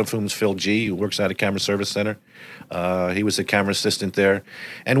people, one of whom is Phil G., who works out at Camera Service Center. He was the camera assistant there.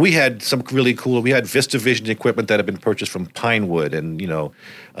 And we had some really cool, we had VistaVision equipment that had been purchased from Pinewood and,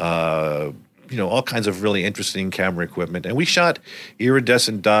 all kinds of really interesting camera equipment. And we shot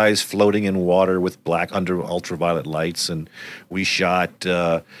iridescent dyes floating in water with black under ultraviolet lights. And we shot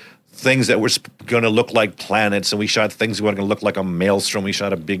things that were going to look like planets, and we shot things that were going to look like a maelstrom. We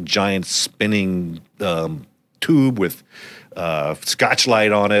shot a big, giant spinning tube with Scotch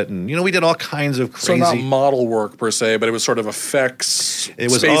light on it, and we did all kinds of crazy. So not model work per se, but it was sort of space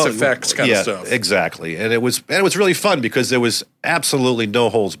effects kind of stuff. Exactly, and it was really fun because there was absolutely no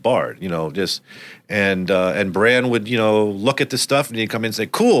holds barred. And Brand would look at the stuff and he'd come in and say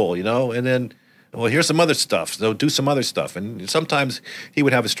cool, and then. Well, here's some other stuff. So do some other stuff. And sometimes he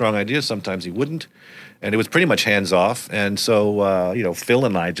would have a strong idea. Sometimes he wouldn't. And it was pretty much hands off. And so, Phil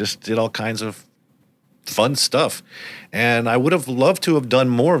and I just did all kinds of fun stuff. And I would have loved to have done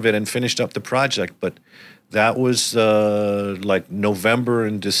more of it and finished up the project. But that was like November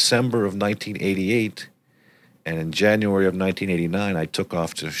and December of 1988. And in January of 1989, I took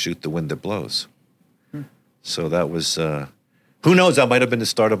off to shoot The Wind That Blows. So that was... who knows? That might have been the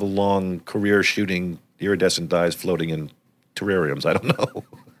start of a long career shooting iridescent dyes floating in terrariums. I don't know.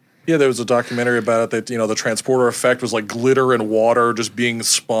 Yeah, there was a documentary about it that, the transporter effect was like glitter and water just being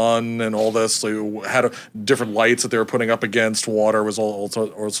spun and all this. So had different lights that they were putting up against water was all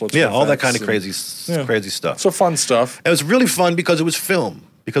sorts of effects. All that kind of crazy stuff. So fun stuff. It was really fun because it was film,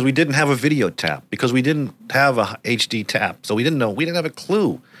 because we didn't have a video tap, because we didn't have a HD tap. So we didn't know. We didn't have a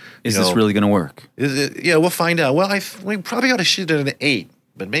clue. Is this really going to work? Yeah, we'll find out. Well, we probably ought to shoot it at an 8,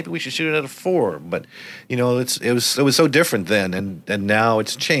 but maybe we should shoot it at a 4. But it was so different then, and now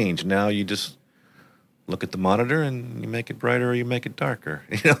it's changed. Now you just look at the monitor and you make it brighter or you make it darker.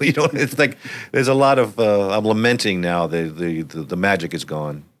 You don't. It's like there's a lot of. I'm lamenting now the magic is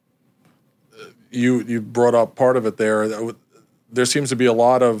gone. You brought up part of it there. There seems to be a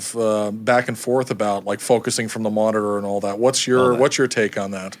lot of back and forth about like focusing from the monitor and all that. What's your take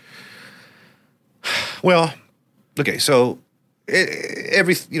on that? Well, okay, so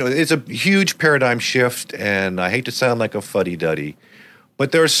it's a huge paradigm shift, and I hate to sound like a fuddy-duddy,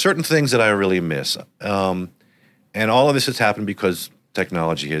 but there are certain things that I really miss, and all of this has happened because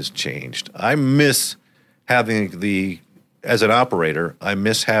technology has changed. I miss having as an operator, I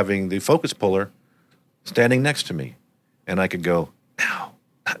miss having the focus puller standing next to me. And I could go, now,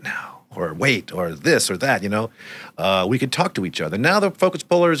 not now, or wait, or this or that, We could talk to each other. Now the focus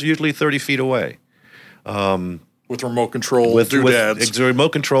puller is usually 30 feet away. With remote control doodads. With remote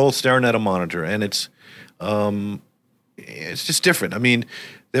control staring at a monitor. And it's just different. I mean,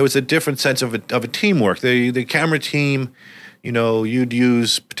 there was a different sense of a teamwork. The camera team, you'd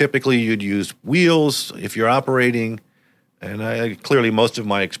use wheels if you're operating. And clearly most of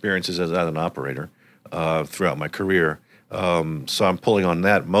my experiences as an operator throughout my career. So I'm pulling on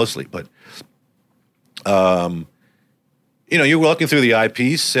that mostly, but you're walking through the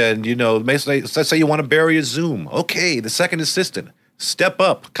eyepiece, and let's say you want to bury a zoom. Okay, the second assistant, step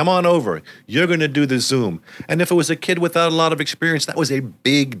up, come on over. You're going to do the zoom. And if it was a kid without a lot of experience, that was a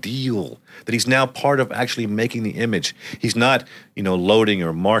big deal. That he's now part of actually making the image. He's not loading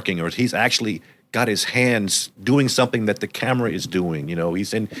or marking, or he's actually got his hands doing something that the camera is doing.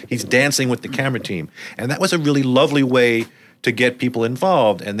 He's dancing with the camera team. And that was a really lovely way to get people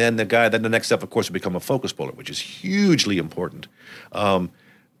involved. And then the next step, of course, would become a focus puller, which is hugely important.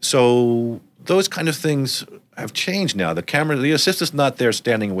 So those kind of things have changed now. The assistant's not there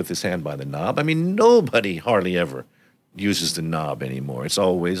standing with his hand by the knob. I mean, nobody hardly ever uses the knob anymore. It's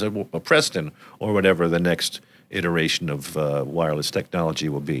always a Preston or whatever the next iteration of wireless technology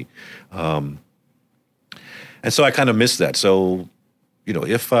will be. And so I kind of miss that. So,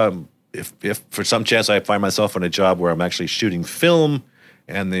 if for some chance I find myself on a job where I'm actually shooting film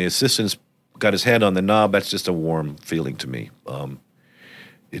and the assistant's got his hand on the knob, that's just a warm feeling to me.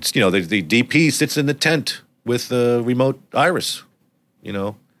 It's, the DP sits in the tent with the remote iris,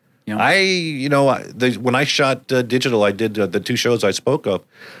 Yeah. When I shot digital, I did the 2 shows I spoke of.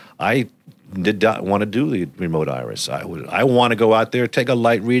 I did not want to do the remote iris. I want to go out there, take a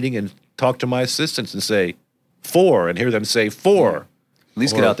light reading, and talk to my assistants and say 4, and hear them say 4. At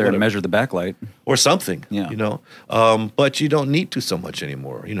least get out there and measure the backlight or something. Yeah. But you don't need to so much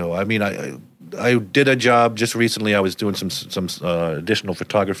anymore. I mean, I did a job just recently. I was doing some additional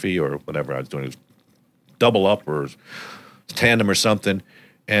photography or whatever I was doing, double up or tandem or something,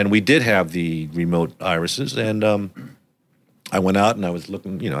 and we did have the remote irises, and I went out and I was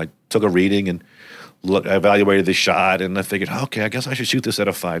looking. I took a reading and I evaluated the shot, and I figured, okay, I guess I should shoot this at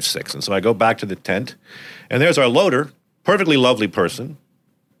a 5.6. And so I go back to the tent, and there's our loader, perfectly lovely person,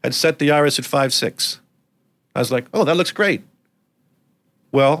 had set the iris at 5.6. I was like, oh, that looks great.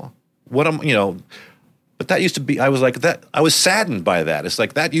 Well, but that used to be, I was saddened by that. It's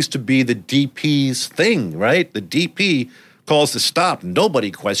like that used to be the DP's thing, right? The DP calls the stop.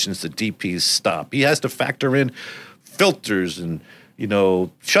 Nobody questions the DP's stop. He has to factor in filters and,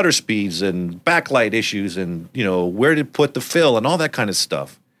 shutter speeds and backlight issues and, where to put the fill and all that kind of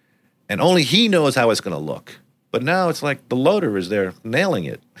stuff. And only he knows how it's going to look. But now it's like the loader is there nailing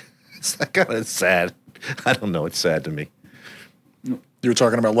it. It's like kind of sad. I don't know. It's sad to me. You were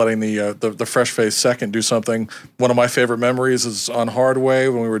talking about letting the fresh-faced second do something. One of my favorite memories is on Hardway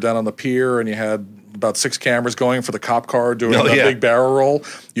when we were down on the pier and you had about 6 cameras going for the cop car doing the big barrel roll.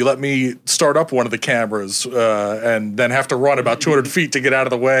 You let me start up one of the cameras and then have to run about 200 feet to get out of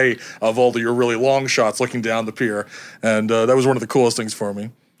the way of all your really long shots looking down the pier. And that was one of the coolest things for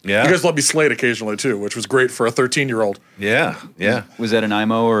me. Yeah. You guys let me slate occasionally, too, which was great for a 13-year-old. Yeah. Was that an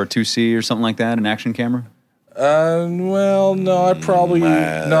IMO or a 2C or something like that, an action camera? Well, no, I probably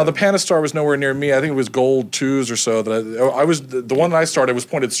no. The Panastar was nowhere near me. I think it was Gold 2s or so. That I was the one that I started was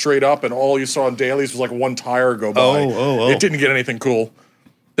pointed straight up, and all you saw in dailies was like one tire go by. Oh. It didn't get anything cool.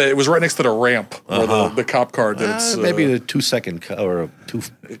 It was right next to the ramp where the cop car did its. Maybe the 2-second cut or a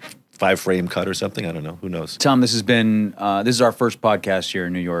 5-frame cut or something. I don't know. Who knows? Tom, this is our first podcast here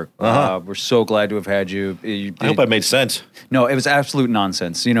in New York. We're so glad to have had you. I hope I made sense. No, it was absolute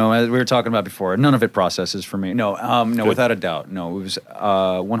nonsense. As we were talking about before, none of it processes for me. No, without a doubt. No, it was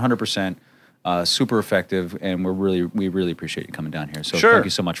 100% super effective, and we really appreciate you coming down here. So Sure. Thank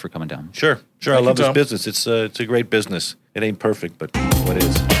you so much for coming down. Sure. I love this business. It's a great business. It ain't perfect, but what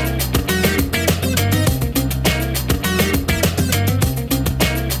is?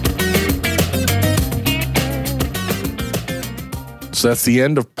 So that's the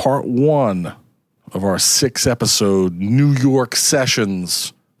end of part 1 of our 6-episode New York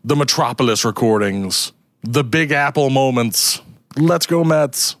sessions, the Metropolis recordings, the Big Apple moments. Let's go,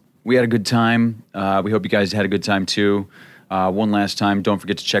 Mets. We had a good time. We hope you guys had a good time too. One last time, don't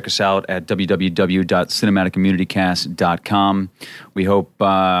forget to check us out at www.cinematiccommunitycast.com. We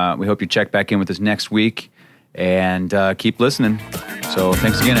hope you check back in with us next week and keep listening. So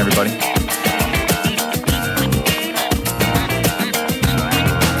thanks again, everybody.